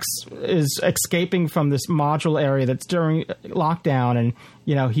Rex is escaping from this module area that's during lockdown, and,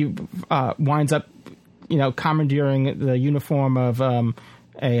 you know, he winds up, you know, commandeering the uniform of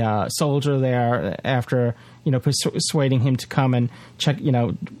a soldier there after, you know, persuading him to come and check, you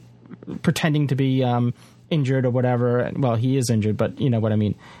know, pretending to be injured or whatever. Well, he is injured, but you know what I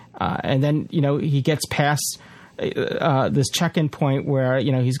mean. And then, you know, he gets past this check-in point where,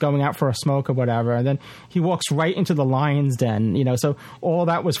 you know, he's going out for a smoke or whatever, and then he walks right into the lion's den, you know, so all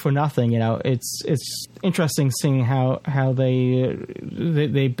that was for nothing. You know, it's interesting seeing how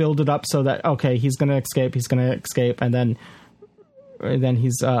they build it up so that, okay, he's going to escape, and then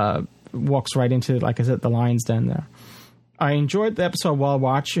he's walks right into, like I said, the lion's den there. I enjoyed the episode while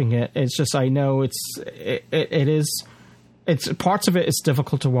watching it. It's just, I know it's parts of it is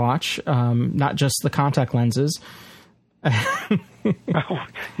difficult to watch, not just the contact lenses. Oh,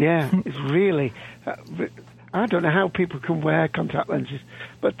 yeah, it's really. I don't know how people can wear contact lenses,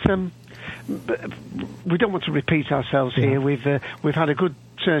 but we don't want to repeat ourselves here. We've had a good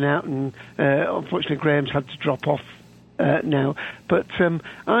turnout, and unfortunately, Graham's had to drop off. Now, but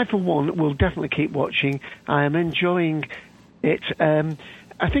I, for one, will definitely keep watching. I am enjoying it.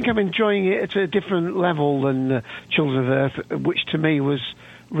 I think I'm enjoying it at a different level than Children of Earth, which to me was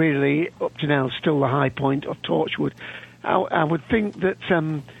really, up to now, still the high point of Torchwood. I would think that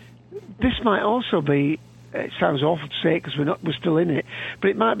this might also be, it sounds awful to say it because we're still in it, but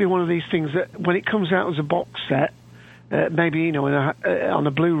it might be one of these things that when it comes out as a box set, maybe, you know, on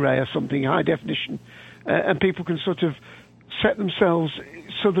a Blu-ray or something, high definition, and people can sort of set themselves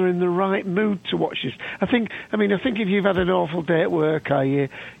so they're in the right mood to watch this. I think if you've had an awful day at work, or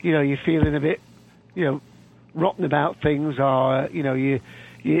you're feeling a bit, you know, rotten about things, or you know, you've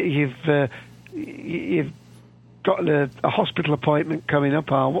got a hospital appointment coming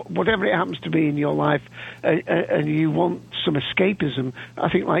up, or whatever it happens to be in your life, and you want some escapism. I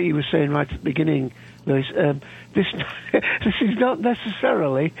think, like you were saying right at the beginning, Lewis, this is not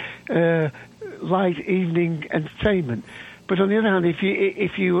necessarily light evening entertainment. But on the other hand,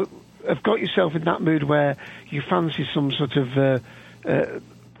 if you have got yourself in that mood where you fancy some sort of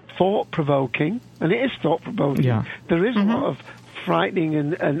thought-provoking, and it is thought-provoking, there is a lot of frightening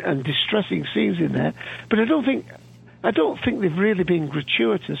and distressing scenes in there. But I don't think they've really been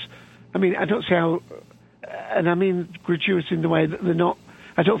gratuitous. I mean, I don't see how, and I mean gratuitous in the way that they're not.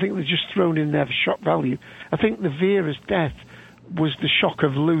 I don't think they're just thrown in there for shock value. I think the Vera's death was the shock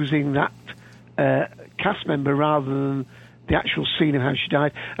of losing that cast member rather than the actual scene of how she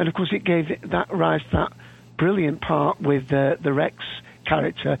died. And of course it gave that rise to that brilliant part with the Rex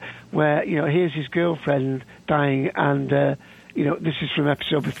character where, you know, here's his girlfriend dying, and you know, this is from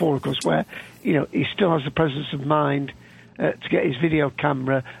episode before, of course, where, you know, he still has the presence of mind to get his video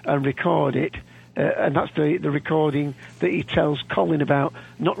camera and record it, and that's the recording that he tells Colin about,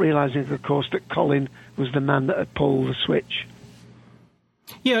 not realising, of course, that Colin was the man that had pulled the switch.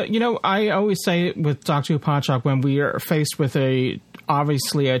 Yeah, I always say with Doctor Who Podshock, when we are faced with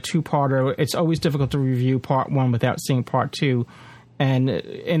obviously a two-parter, it's always difficult to review part one without seeing part two. And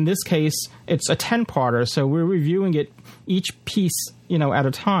in this case, it's a 10-parter, so we're reviewing it each piece, at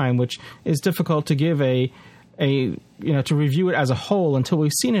a time, which is difficult to give to review it as a whole until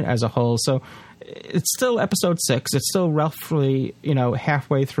we've seen it as a whole. So it's still episode 6. It's still roughly,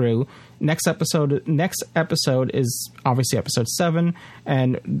 halfway through. Next episode is obviously episode 7,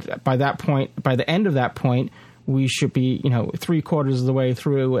 and by the end of that point, we should be, 3/4 of the way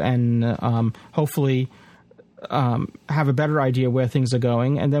through, and hopefully have a better idea where things are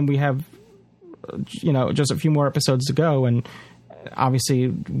going. And then we have, just a few more episodes to go, and obviously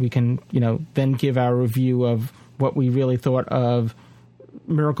we can, then give our review of what we really thought of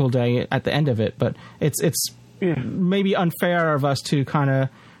Miracle Day at the end of it. But it's maybe unfair of us to kind of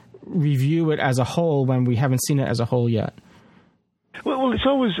review it as a whole when we haven't seen it as a whole yet. Well, it's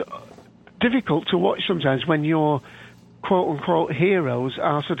always difficult to watch sometimes when your quote-unquote heroes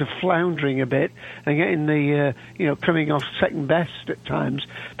are sort of floundering a bit and getting the, coming off second best at times,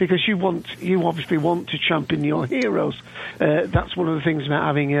 because you obviously want to champion your heroes. That's one of the things about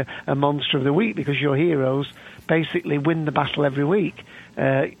having a monster of the week, because your heroes basically win the battle every week.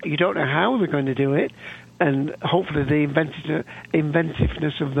 You don't know how they're going to do it, and hopefully the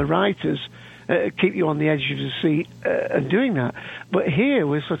inventiveness of the writers keep you on the edge of the seat and doing that. But here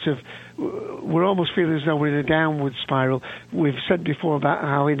we're almost feeling as though we're in a downward spiral. We've said before about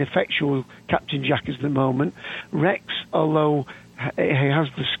how ineffectual Captain Jack is at the moment. Rex, although he has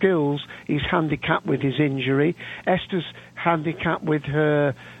the skills, he's handicapped with his injury. Esther's handicapped with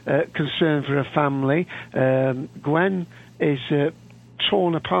her concern for her family. Gwen is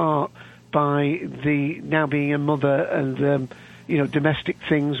torn apart by the now being a mother and domestic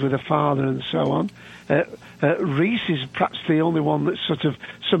things with her father and so on. Reese is perhaps the only one that's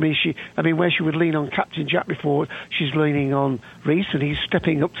where she would lean on Captain Jack before, she's leaning on Reese, and he's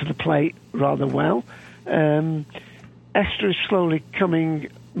stepping up to the plate rather well. Esther is slowly coming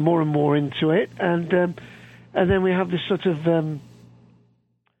more and more into it, and then we have this sort of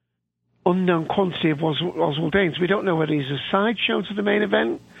unknown quantity of Oswald Daines. We don't know whether he's a sideshow to the main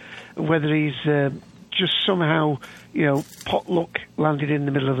event, whether he's just somehow, potluck landed in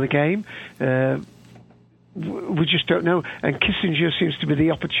the middle of the game. We just don't know. And Kissinger seems to be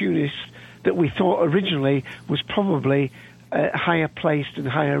the opportunist that we thought originally was probably higher placed and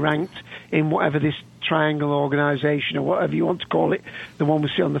higher ranked in whatever this triangle organisation, or whatever you want to call it, the one we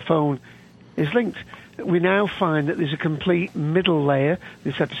see on the phone, is linked. We now find that there's a complete middle layer,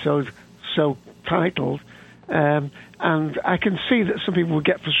 this episode so titled, and I can see that some people will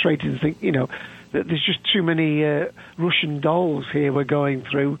get frustrated and think, that there's just too many Russian dolls here we're going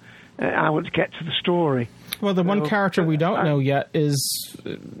through. I want to get to the story. Well, the one character we don't know yet is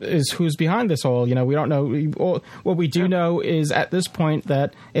who's behind this all. We don't know. What we do know is at this point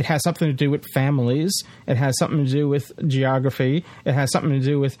that it has something to do with families. It has something to do with geography. It has something to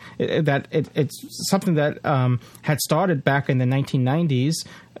do with that. It's something that had started back in the 1990s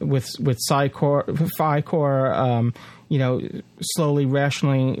with Psi-Corps, slowly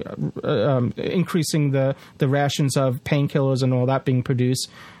rationally increasing the rations of painkillers and all that being produced.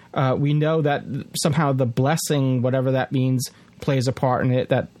 We know that somehow the blessing, whatever that means, plays a part in it.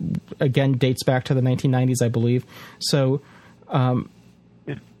 That, again, dates back to the 1990s, I believe. So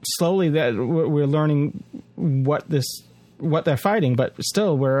slowly that we're learning what they're fighting, but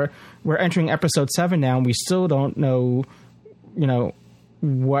still we're entering episode 7 now, and we still don't know,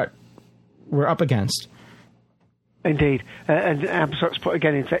 what we're up against. Indeed. And put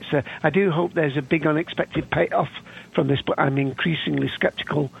again in text, I do hope there's a big unexpected payoff from this, but I'm increasingly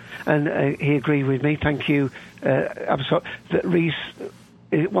sceptical, and he agreed with me. Thank you, Absot, that Reese,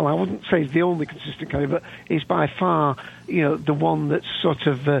 well, I wouldn't say he's the only consistent character, but he's by far, the one that's sort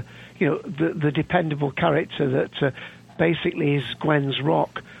of, the dependable character that basically is Gwen's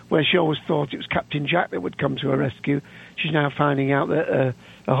rock, where she always thought it was Captain Jack that would come to her rescue. She's now finding out that her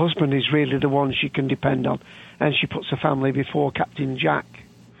husband is really the one she can depend on, and she puts her family before Captain Jack.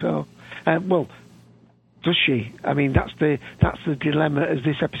 So, well, does she? I mean, that's the dilemma as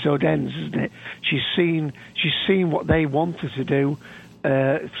this episode ends, isn't it? She's seen what they want her to do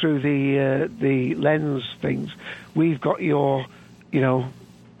through the lens things. We've got your,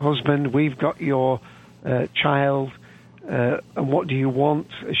 husband. We've got your child. And what do you want?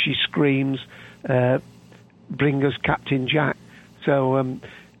 As she screams, bring us Captain Jack. So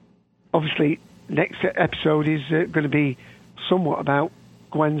obviously, next episode is going to be somewhat about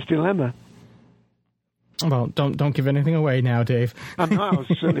Gwen's dilemma. Well, don't give anything away now, Dave. I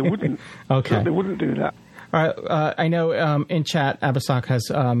certainly wouldn't. Okay. Certainly wouldn't do that. All right. I know in chat, Abasak has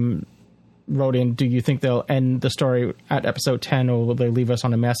wrote in, do you think they'll end the story at episode 10, or will they leave us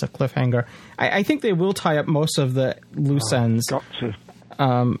on a massive cliffhanger? I think they will tie up most of the loose ends. Got to.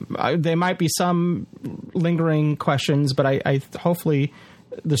 There might be some lingering questions, but I hopefully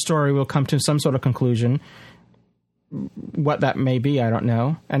the story will come to some sort of conclusion. What that may be, I don't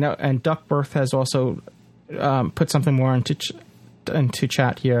know. And Duckbirth has also put something more into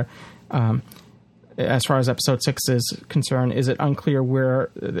chat here. As far as episode 6 is concerned, is it unclear where,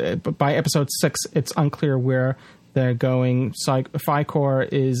 by episode 6, it's unclear where they're going. Ficor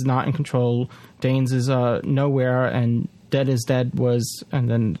is not in control. Danes is nowhere, and Dead is Dead was, and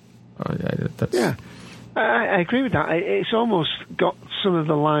then that's... Yeah, I agree with that. It's almost got some of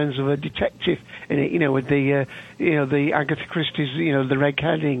the lines of a detective in it, with the, the Agatha Christie's, the red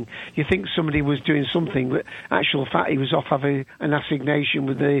herring. You think somebody was doing something, but actual fact he was off having an assignation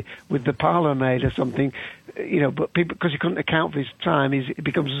with the parlour maid or something, but people, because he couldn't account for his time, he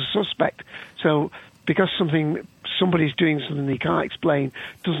becomes a suspect. So because somebody's doing something they can't explain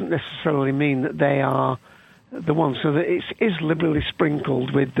doesn't necessarily mean that they are the ones. So that it is liberally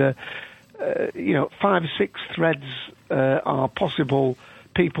sprinkled with 5 or 6 threads are possible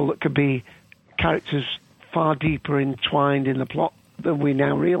people that could be characters far deeper entwined in the plot than we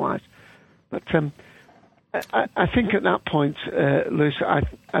now realise. But I think at that point, Lewis,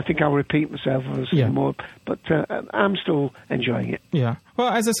 I think I'll repeat myself more, but I'm still enjoying it. Yeah. Well,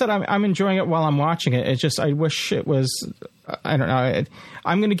 as I said, I'm enjoying it while I'm watching it. It's just I wish it was. I don't know.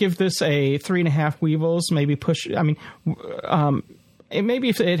 I'm going to give this a 3.5 Weevils. Maybe push. I mean, maybe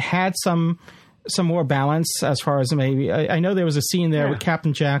if it had some more balance as far as maybe. I know there was a scene there with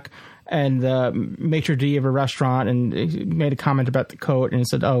Captain Jack and the maitre d' of a restaurant, and he made a comment about the coat and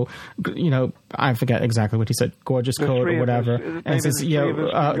said, I forget exactly what he said, gorgeous coat or whatever. And says,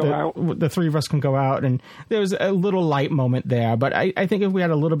 the 3 of us can go out. And there was a little light moment there. But I think if we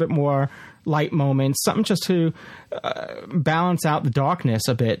had a little bit more light moments, something just to balance out the darkness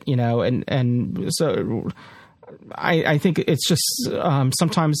a bit, and so I think it's just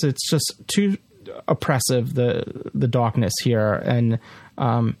sometimes it's just too oppressive, the darkness here, and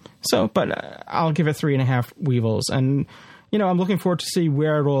but I'll give it 3.5 Weevils, and I'm looking forward to see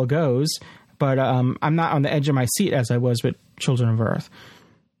where it all goes, but I'm not on the edge of my seat as I was with Children of Earth.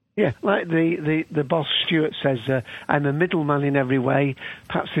 Yeah, like the boss Stuart says, I'm a middleman in every way.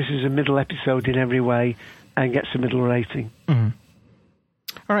 Perhaps this is a middle episode in every way, and gets a middle rating. Mm-hmm.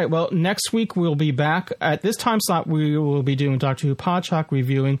 All right, well, next week we'll be back. At this time slot, we will be doing Doctor Who Podshock,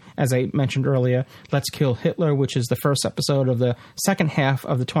 reviewing, as I mentioned earlier, Let's Kill Hitler, which is the first episode of the second half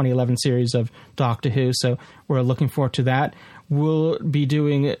of the 2011 series of Doctor Who, so we're looking forward to that. We'll be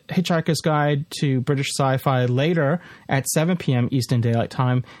doing Hitchhiker's Guide to British Sci-Fi later at 7 p.m. Eastern Daylight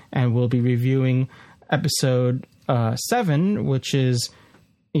Time, and we'll be reviewing episode 7, which is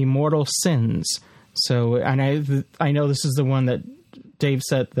Immortal Sins. So, and I know this is the one that Dave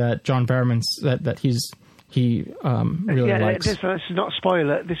said that John Barrowman that he really likes. This is not a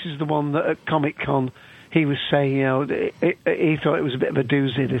spoiler. This is the one that at Comic-Con he was saying, he thought it was a bit of a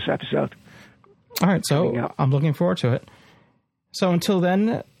doozy, this episode. All right, so I'm looking forward to it. So until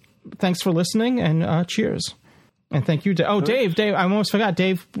then, thanks for listening, and cheers. And thank you, Dave. Oh, Dave, I almost forgot.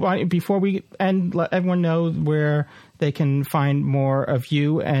 Dave, before we end, let everyone know where they can find more of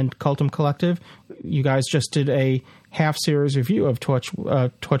you and Cultum Collective. You guys just did a half-series review of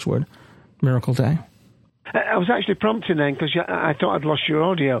Torchwood Miracle Day. I was actually prompting then, because I thought I'd lost your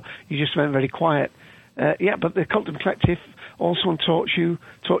audio. You just went very quiet. But the Cultum Collective, also on TorchU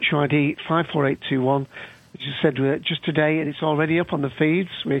ID 54821, which is said just today, and it's already up on the feeds.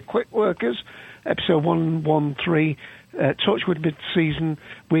 We're quick workers. Episode 113, Torchwood mid-season.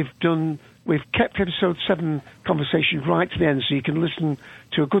 We've kept episode 7 conversation right to the end, so you can listen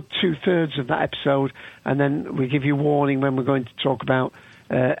to a good 2/3 of that episode, and then we give you warning when we're going to talk about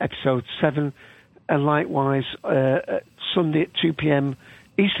episode 7. And likewise, Sunday at 2 p.m.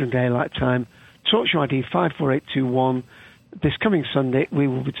 Eastern Daylight Time, TorchU ID 54821. This coming Sunday, we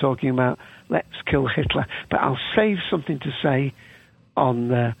will be talking about Let's Kill Hitler. But I'll save something to say on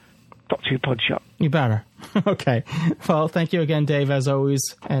Doctor Who Podshock. You better. Okay. Well, thank you again, Dave, as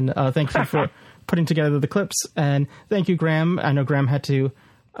always. And thank you for putting together the clips. And thank you, Graham. I know Graham had to,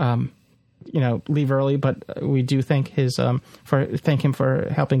 leave early, but we do thank him for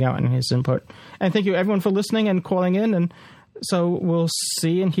helping out and his input. And thank you, everyone, for listening and calling in. And so we'll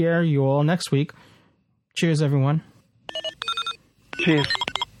see and hear you all next week. Cheers, everyone. Cheers.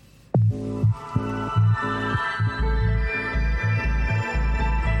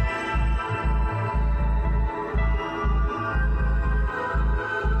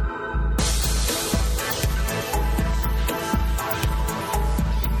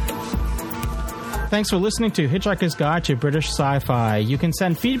 Thanks for listening to Hitchhiker's Guide to British Sci-Fi. You can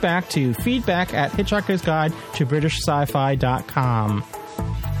send feedback to feedback@hitchhikersguide-to-britishsci-fi.com.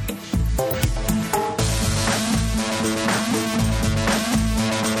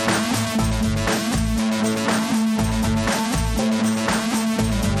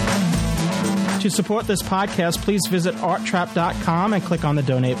 To support this podcast, please visit arttrap.com and click on the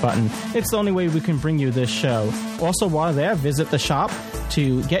donate button. It's the only way we can bring you this show. Also, while there, visit the shop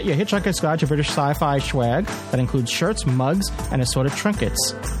to get your Hitchhiker's Guide to British Sci-Fi swag. That includes shirts, mugs, and assorted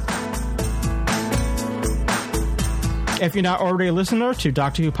trinkets. If you're not already a listener to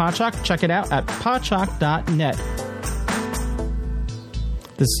Doctor Who Podshock, check it out at podshock.net.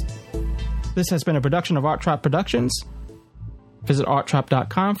 This has been a production of Art Trap Productions. Visit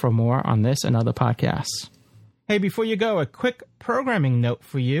arttrap.com for more on this and other podcasts. Hey, before you go, a quick programming note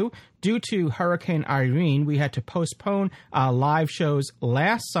for you. Due to Hurricane Irene, we had to postpone our live shows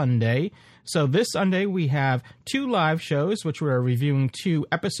last Sunday. So this Sunday, we have 2 live shows, which we're reviewing 2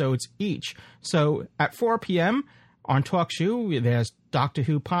 episodes each. So at 4 p.m. on TalkShoe, there's Doctor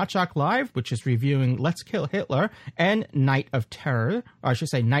Who Podshock Live, which is reviewing Let's Kill Hitler and Night of Terror, or I should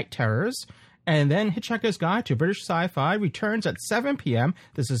say Night Terrors. And then Hitchhiker's Guide to British Sci-Fi returns at 7 p.m.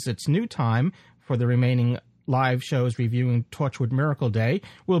 This is its new time for the remaining live shows reviewing Torchwood Miracle Day.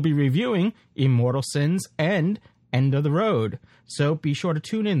 We'll be reviewing Immortal Sins and End of the Road. So be sure to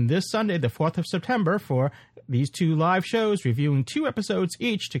tune in this Sunday, the 4th of September, for these 2 live shows reviewing 2 episodes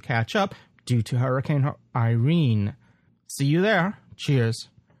each to catch up due to Hurricane Irene. See you there. Cheers.